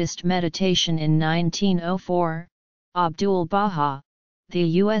Theravada Buddhist meditation in 1904, Abdul Baha, the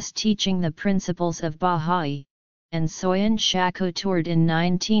U.S. teaching the principles of Baha'i, and Soyen Shaku toured in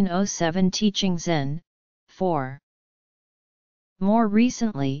 1907 teaching Zen. 4. More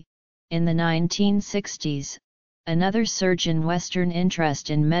recently, in the 1960s, another surge in Western interest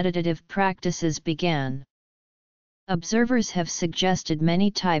in meditative practices began. Observers have suggested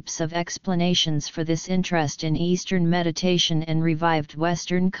many types of explanations for this interest in Eastern meditation and revived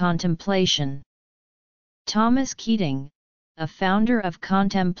Western contemplation. Thomas Keating, a founder of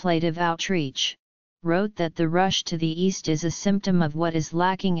contemplative outreach, wrote that the rush to the East is a symptom of what is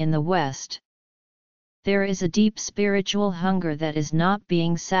lacking in the West. There is a deep spiritual hunger that is not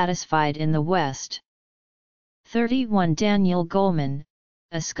being satisfied in the West. 31 Daniel Goleman,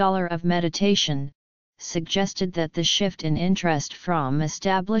 a scholar of meditation, suggested that the shift in interest from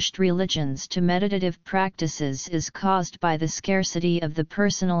established religions to meditative practices is caused by the scarcity of the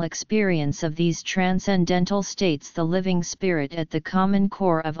personal experience of these transcendental states, the living spirit at the common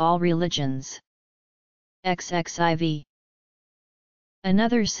core of all religions. XXIV.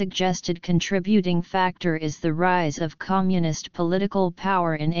 Another suggested contributing factor is the rise of communist political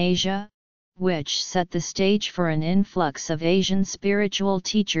power in Asia, which set the stage for an influx of Asian spiritual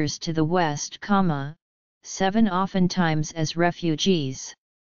teachers to the West, 7 oftentimes as refugees.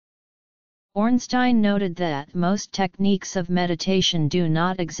 Ornstein noted that most techniques of meditation do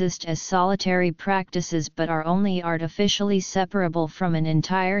not exist as solitary practices but are only artificially separable from an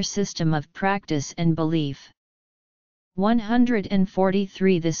entire system of practice and belief.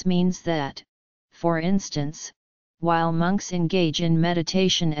 143 This means that, for instance, while monks engage in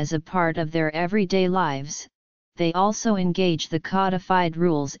meditation as a part of their everyday lives, they also engage the codified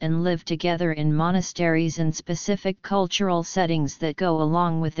rules and live together in monasteries and specific cultural settings that go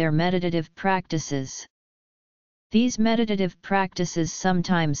along with their meditative practices. These meditative practices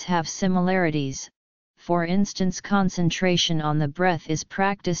sometimes have similarities. For instance, concentration on the breath is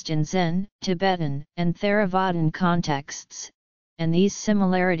practiced in Zen, Tibetan, and Theravadan contexts, and these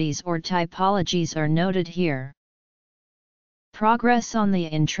similarities or typologies are noted here. Progress on the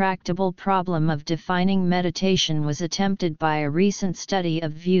intractable problem of defining meditation was attempted by a recent study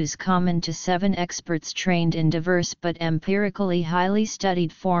of views common to 7 experts trained in diverse but empirically highly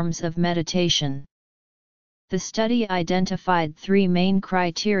studied forms of meditation. The study identified 3 main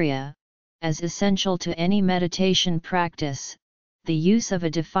criteria as essential to any meditation practice: the use of a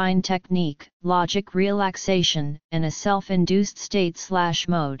defined technique, logic relaxation, and a self-induced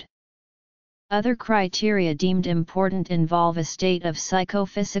state/mode. Other criteria deemed important involve a state of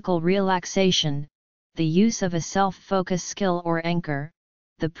psychophysical relaxation, the use of a self-focus skill or anchor,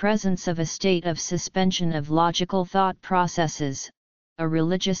 the presence of a state of suspension of logical thought processes, a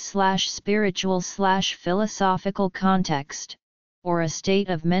religious/spiritual/philosophical context, or a state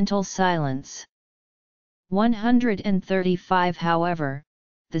of mental silence. 135 However,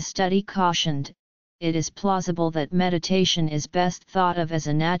 the study cautioned, it is plausible that meditation is best thought of as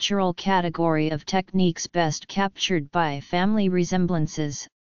a natural category of techniques best captured by family resemblances,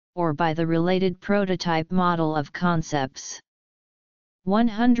 or by the related prototype model of concepts.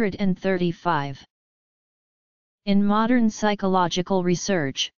 135. In modern psychological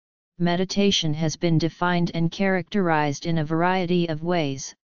research, meditation has been defined and characterized in a variety of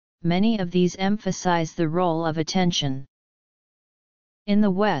ways. Many of these emphasize the role of attention. In the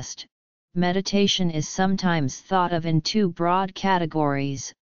West, meditation is sometimes thought of in 2 broad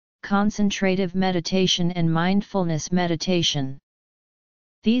categories: concentrative meditation and mindfulness meditation.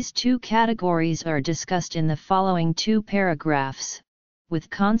 These 2 categories are discussed in the following 2 paragraphs, with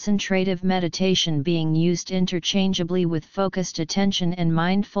concentrative meditation being used interchangeably with focused attention and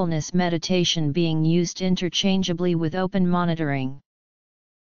mindfulness meditation being used interchangeably with open monitoring.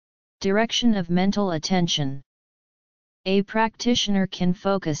 Direction of mental attention. A practitioner can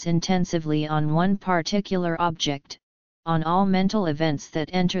focus intensively on one particular object, on all mental events that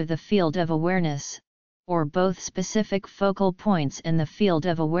enter the field of awareness, or both specific focal points in the field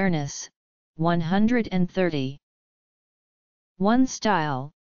of awareness. 130. One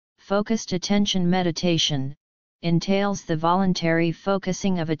style, focused attention meditation, entails the voluntary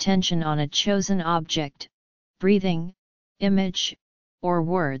focusing of attention on a chosen object, breathing, image, or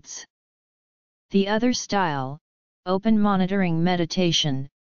words. The other style, open monitoring meditation,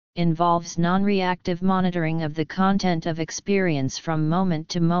 involves non-reactive monitoring of the content of experience from moment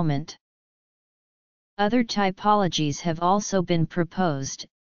to moment. Other typologies have also been proposed,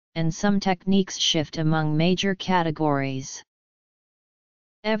 and some techniques shift among major categories.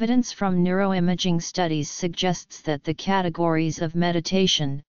 Evidence from neuroimaging studies suggests that the categories of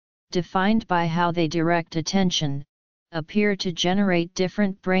meditation, defined by how they direct attention, appear to generate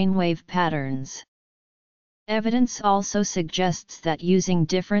different brainwave patterns. Evidence also suggests that using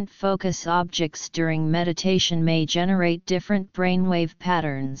different focus objects during meditation may generate different brainwave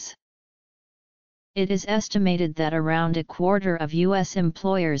patterns. It is estimated that around a quarter of U.S.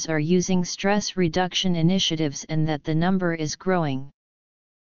 employers are using stress reduction initiatives and that the number is growing.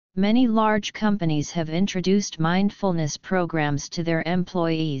 Many large companies have introduced mindfulness programs to their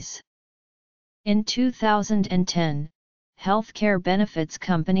employees. In 2010, healthcare benefits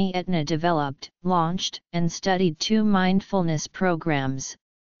company Aetna developed, launched, and studied 2 mindfulness programs,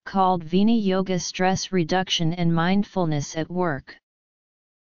 called Vini Yoga Stress Reduction and Mindfulness at Work.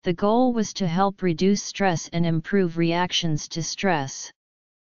 The goal was to help reduce stress and improve reactions to stress.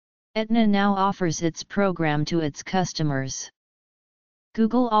 Aetna now offers its program to its customers.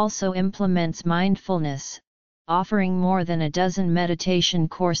 Google also implements mindfulness, offering more than a dozen meditation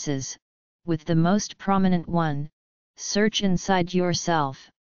courses, with the most prominent one, Search Inside Yourself,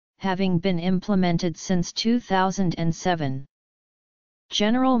 having been implemented since 2007.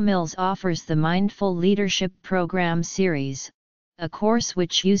 General Mills offers the Mindful Leadership Program Series, a course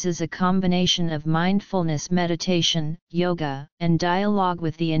which uses a combination of mindfulness meditation, yoga, and dialogue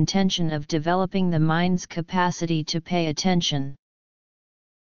with the intention of developing the mind's capacity to pay attention.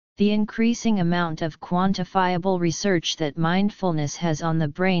 The increasing amount of quantifiable research that mindfulness has on the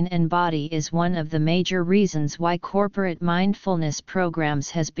brain and body is one of the major reasons why corporate mindfulness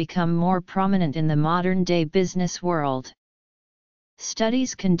programs has become more prominent in the modern-day business world.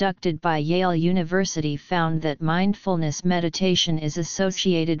 Studies conducted by Yale University found that mindfulness meditation is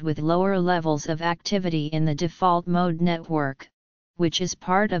associated with lower levels of activity in the default mode network, which is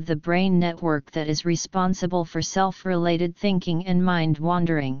part of the brain network that is responsible for self-related thinking and mind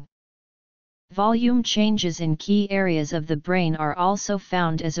wandering. Volume changes in key areas of the brain are also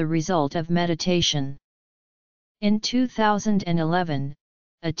found as a result of meditation. In 2011,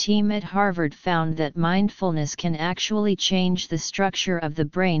 a team at Harvard found that mindfulness can actually change the structure of the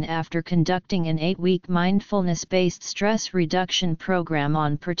brain after conducting an 8-week mindfulness-based stress reduction program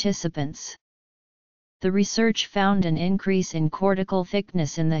on participants. The research found an increase in cortical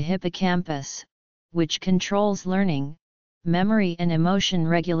thickness in the hippocampus, which controls learning, memory and emotion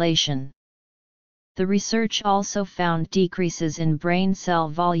regulation. The research also found decreases in brain cell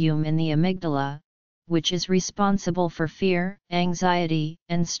volume in the amygdala, which is responsible for fear, anxiety,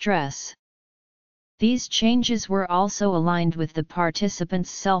 and stress. These changes were also aligned with the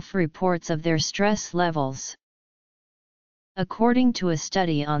participants' self-reports of their stress levels. According to a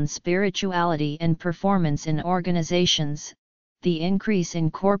study on spirituality and performance in organizations, the increase in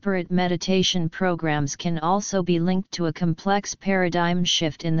corporate meditation programs can also be linked to a complex paradigm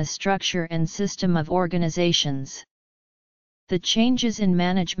shift in the structure and system of organizations. The changes in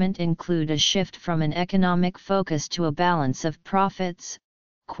management include a shift from an economic focus to a balance of profits,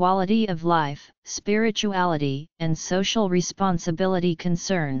 quality of life, spirituality, and social responsibility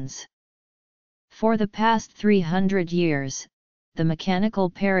concerns. For the past 300 years, the mechanical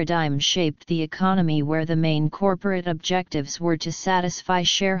paradigm shaped the economy where the main corporate objectives were to satisfy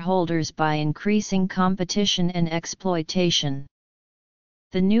shareholders by increasing competition and exploitation.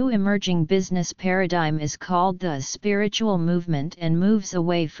 The new emerging business paradigm is called the spiritual movement and moves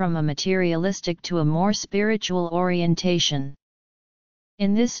away from a materialistic to a more spiritual orientation.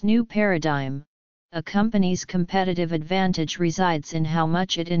 In this new paradigm, a company's competitive advantage resides in how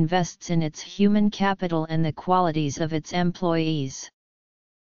much it invests in its human capital and the qualities of its employees.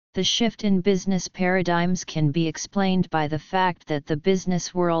 The shift in business paradigms can be explained by the fact that the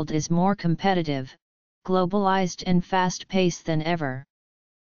business world is more competitive, globalized and fast-paced than ever.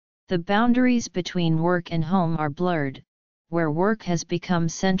 The boundaries between work and home are blurred, where work has become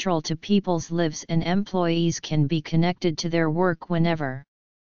central to people's lives and employees can be connected to their work whenever.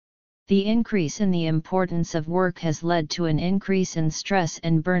 The increase in the importance of work has led to an increase in stress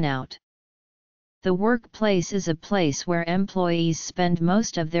and burnout. The workplace is a place where employees spend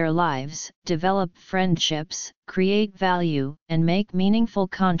most of their lives, develop friendships, create value, and make meaningful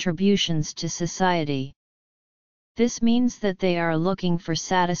contributions to society. This means that they are looking for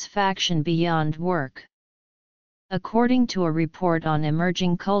satisfaction beyond work. According to a report on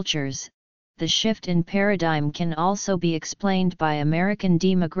emerging cultures, the shift in paradigm can also be explained by American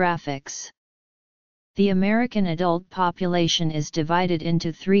demographics. The American adult population is divided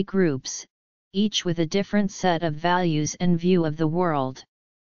into 3 groups, each with a different set of values and view of the world.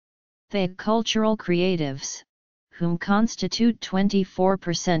 The cultural creatives, whom constitute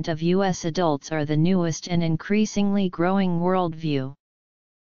 24% of U.S. adults, are the newest and increasingly growing worldview.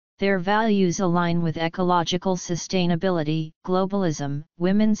 Their values align with ecological sustainability, globalism,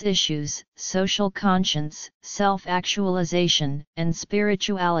 women's issues, social conscience, self-actualization, and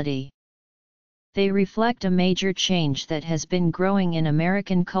spirituality. They reflect a major change that has been growing in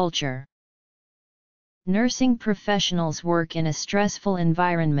American culture. Nursing professionals work in a stressful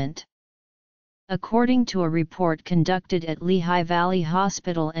environment. According to a report conducted at Lehigh Valley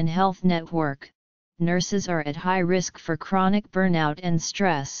Hospital and Health Network, nurses are at high risk for chronic burnout and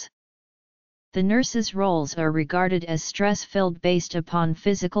stress. The nurses' roles are regarded as stress-filled based upon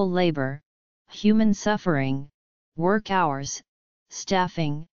physical labor, human suffering, work hours,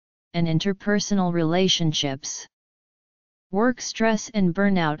 staffing, and interpersonal relationships. Work stress and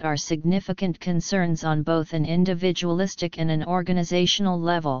burnout are significant concerns on both an individualistic and an organizational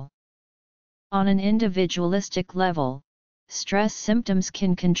level. On an individualistic level, stress symptoms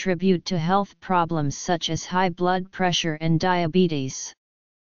can contribute to health problems such as high blood pressure and diabetes.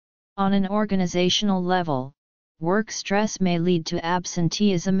 On an organizational level, work stress may lead to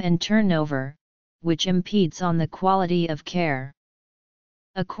absenteeism and turnover, which impedes on the quality of care.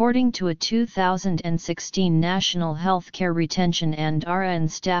 According to a 2016 National Healthcare Retention and RN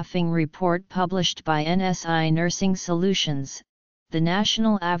Staffing Report published by NSI Nursing Solutions, the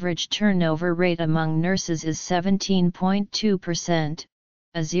national average turnover rate among nurses is 17.2%,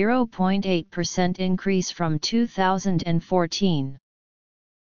 a 0.8% increase from 2014.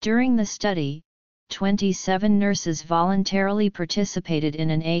 During the study, 27 nurses voluntarily participated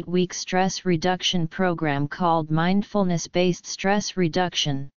in an 8-week stress reduction program called Mindfulness-Based Stress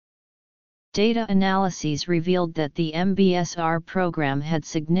Reduction. Data analyses revealed that the MBSR program had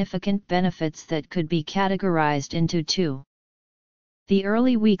significant benefits that could be categorized into two. The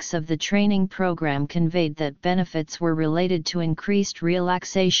early weeks of the training program conveyed that benefits were related to increased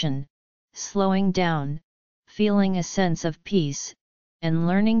relaxation, slowing down, feeling a sense of peace, and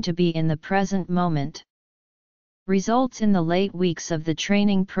learning to be in the present moment. Results in the late weeks of the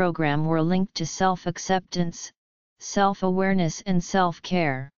training program were linked to self-acceptance, self-awareness and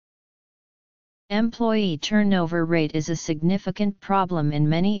self-care. Employee turnover rate is a significant problem in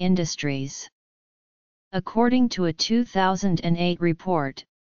many industries. According to a 2008 report,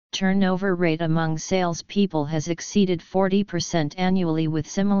 turnover rate among salespeople has exceeded 40% annually with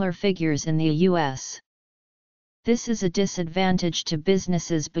similar figures in the U.S. This is a disadvantage to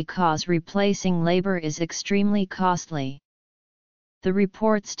businesses because replacing labor is extremely costly. The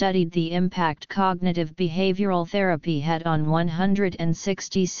report studied the impact cognitive behavioral therapy had on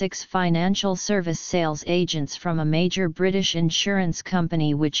 166 financial service sales agents from a major British insurance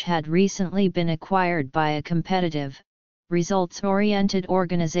company which had recently been acquired by a competitive, results-oriented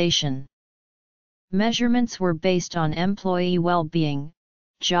organization. Measurements were based on employee well-being,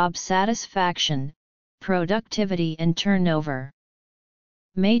 job satisfaction, productivity and turnover.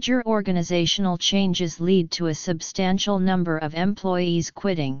 Major organizational changes lead to a substantial number of employees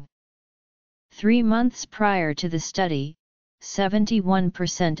quitting. 3 months prior to the study,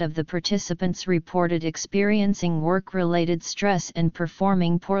 71% of the participants reported experiencing work-related stress and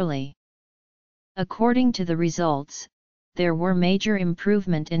performing poorly. According to the results, there were major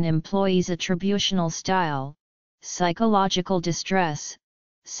improvement in employees' attributional style, psychological distress,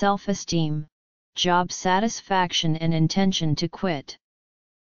 self-esteem, job satisfaction and intention to quit.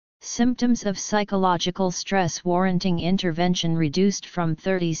 Symptoms of psychological stress warranting intervention reduced from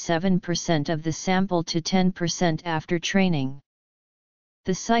 37% of the sample to 10% after training.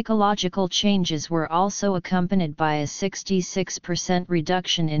 The psychological changes were also accompanied by a 66%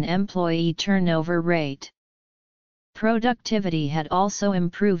 reduction in employee turnover rate. Productivity had also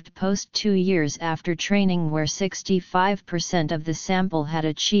improved post 2 years after training, where 65% of the sample had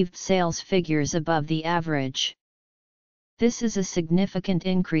achieved sales figures above the average. This is a significant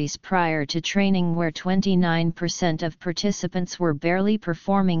increase prior to training, where 29% of participants were barely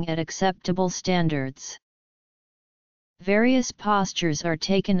performing at acceptable standards. Various postures are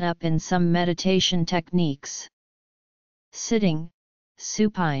taken up in some meditation techniques. Sitting,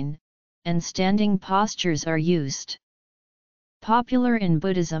 supine, and standing postures are used. Popular in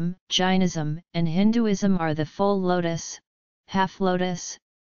Buddhism, Jainism, and Hinduism are the full lotus, half lotus,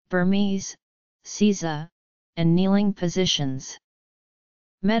 Burmese, Seiza, and kneeling positions.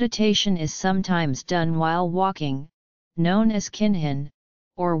 Meditation is sometimes done while walking, known as kinhin,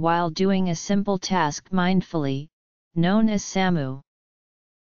 or while doing a simple task mindfully, known as samu.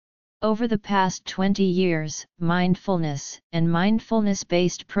 Over the past 20 years, mindfulness and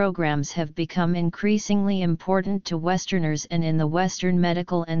mindfulness-based programs have become increasingly important to Westerners and in the Western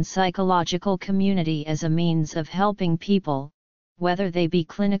medical and psychological community as a means of helping people, whether they be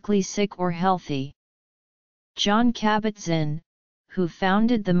clinically sick or healthy. Jon Kabat-Zinn, who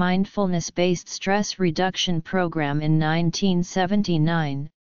founded the mindfulness-based stress reduction program in 1979,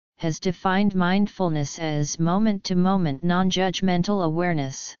 has defined mindfulness as moment-to-moment non-judgmental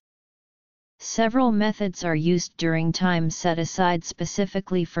awareness. Several methods are used during time set aside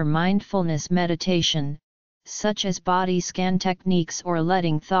specifically for mindfulness meditation, such as body scan techniques or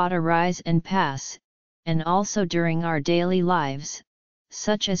letting thought arise and pass, and also during our daily lives,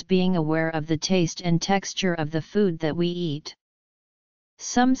 such as being aware of the taste and texture of the food that we eat.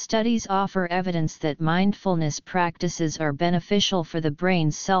 Some studies offer evidence that mindfulness practices are beneficial for the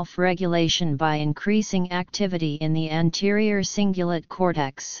brain's self-regulation by increasing activity in the anterior cingulate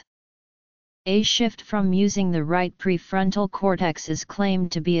cortex. A shift from using the right prefrontal cortex is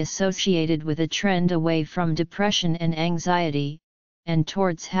claimed to be associated with a trend away from depression and anxiety, and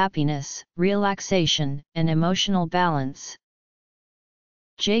towards happiness, relaxation, and emotional balance.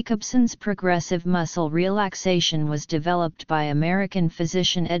 Jacobson's progressive muscle relaxation was developed by American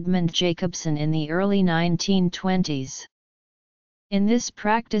physician Edmund Jacobson in the early 1920s. In this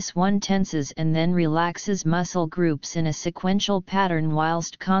practice, one tenses and then relaxes muscle groups in a sequential pattern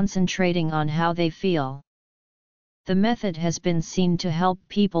whilst concentrating on how they feel. The method has been seen to help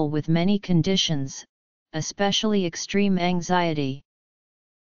people with many conditions, especially extreme anxiety.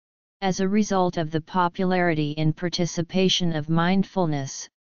 As a result of the popularity in participation of mindfulness,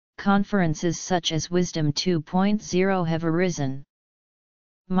 conferences such as Wisdom 2.0 have arisen.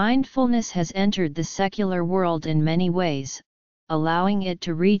 Mindfulness has entered the secular world in many ways, allowing it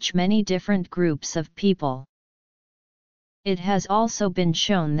to reach many different groups of people. It has also been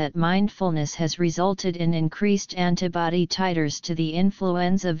shown that mindfulness has resulted in increased antibody titers to the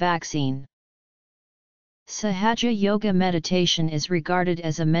influenza vaccine. Sahaja Yoga meditation is regarded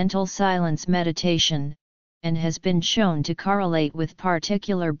as a mental silence meditation, and has been shown to correlate with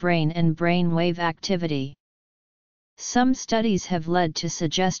particular brain and brainwave activity. Some studies have led to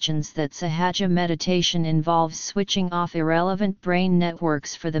suggestions that Sahaja meditation involves switching off irrelevant brain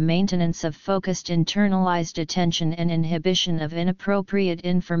networks for the maintenance of focused internalized attention and inhibition of inappropriate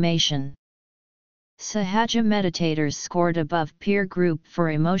information. Sahaja meditators scored above peer group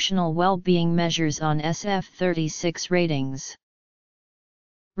for emotional well-being measures on SF-36 ratings.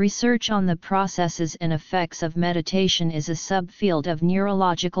 Research on the processes and effects of meditation is a subfield of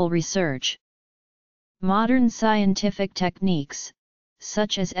neurological research. Modern scientific techniques,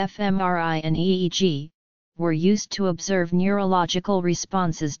 such as fMRI and EEG, were used to observe neurological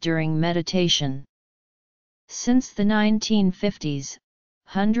responses during meditation. Since the 1950s,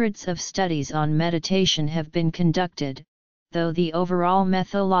 hundreds of studies on meditation have been conducted, though the overall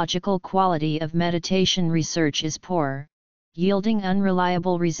methodological quality of meditation research is poor, yielding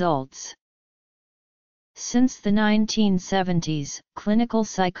unreliable results. Since the 1970s, clinical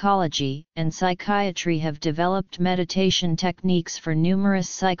psychology and psychiatry have developed meditation techniques for numerous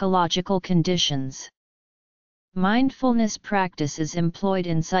psychological conditions. Mindfulness practice is employed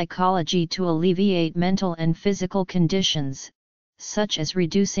in psychology to alleviate mental and physical conditions, such as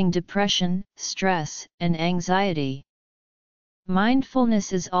reducing depression, stress, and anxiety.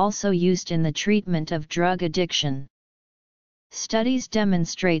 Mindfulness is also used in the treatment of drug addiction. Studies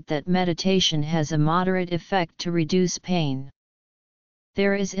demonstrate that meditation has a moderate effect to reduce pain.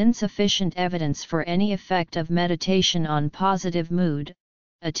 There is insufficient evidence for any effect of meditation on positive mood,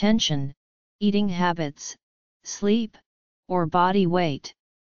 attention, eating habits, sleep, or body weight.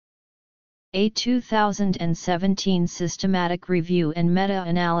 A 2017 systematic review and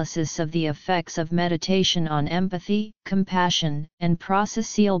meta-analysis of the effects of meditation on empathy, compassion, and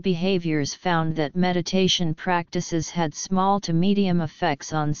prosocial behaviors found that meditation practices had small to medium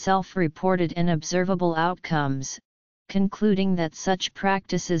effects on self-reported and observable outcomes, concluding that such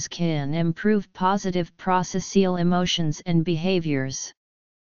practices can improve positive prosocial emotions and behaviors.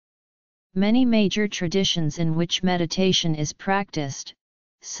 Many major traditions in which meditation is practiced,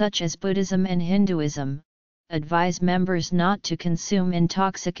 such as Buddhism and Hinduism, advise members not to consume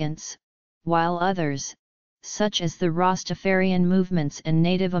intoxicants, while others, such as the Rastafarian movements and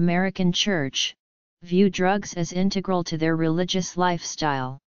Native American Church, view drugs as integral to their religious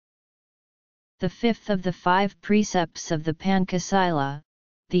lifestyle. The fifth of the 5 precepts of the Pancasila,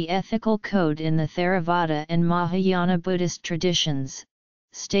 the ethical code in the Theravada and Mahayana Buddhist traditions,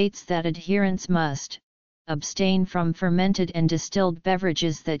 states that adherents must abstain from fermented and distilled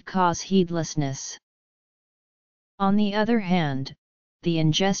beverages that cause heedlessness. On the other hand, the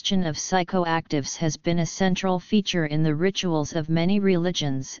ingestion of psychoactives has been a central feature in the rituals of many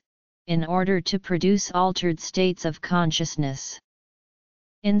religions, in order to produce altered states of consciousness.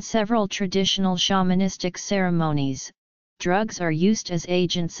 In several traditional shamanistic ceremonies, drugs are used as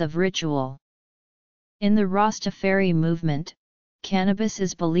agents of ritual. In the Rastafari movement, cannabis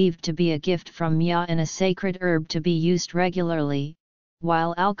is believed to be a gift from Mya and a sacred herb to be used regularly,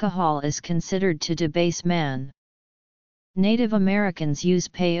 while alcohol is considered to debase man. Native Americans use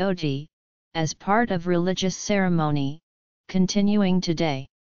peyote as part of religious ceremony, continuing today.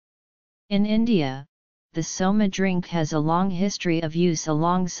 In India, the soma drink has a long history of use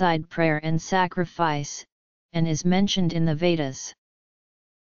alongside prayer and sacrifice, and is mentioned in the Vedas.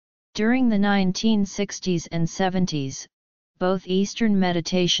 During the 1960s and 70s, both Eastern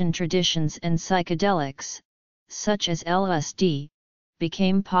meditation traditions and psychedelics, such as LSD,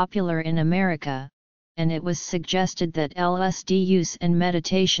 became popular in America, and it was suggested that LSD use and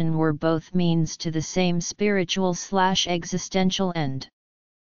meditation were both means to the same spiritual/existential end.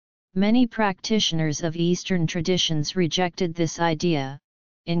 Many practitioners of Eastern traditions rejected this idea,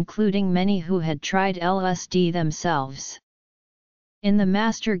 including many who had tried LSD themselves. In The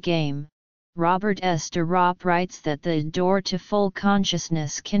Master Game, Robert S. de Ropp writes that the door to full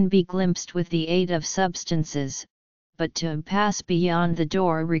consciousness can be glimpsed with the aid of substances, but to pass beyond the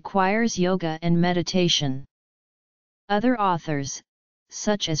door requires yoga and meditation. Other authors,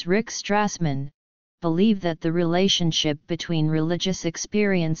 such as Rick Strassman, believe that the relationship between religious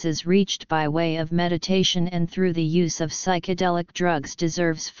experiences reached by way of meditation and through the use of psychedelic drugs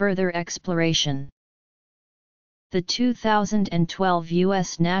deserves further exploration. The 2012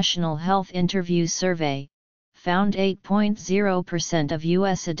 U.S. National Health Interview Survey found 8.0% of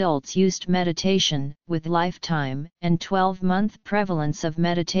U.S. adults used meditation, with lifetime and 12-month prevalence of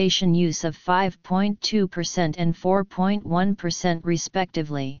meditation use of 5.2% and 4.1%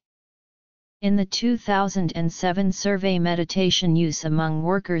 respectively. In the 2007 survey, meditation use among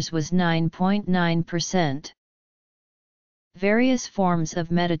workers was 9.9%. Various forms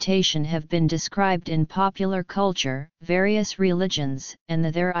of meditation have been described in popular culture, various religions, and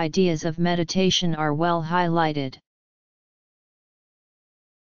their ideas of meditation are well highlighted.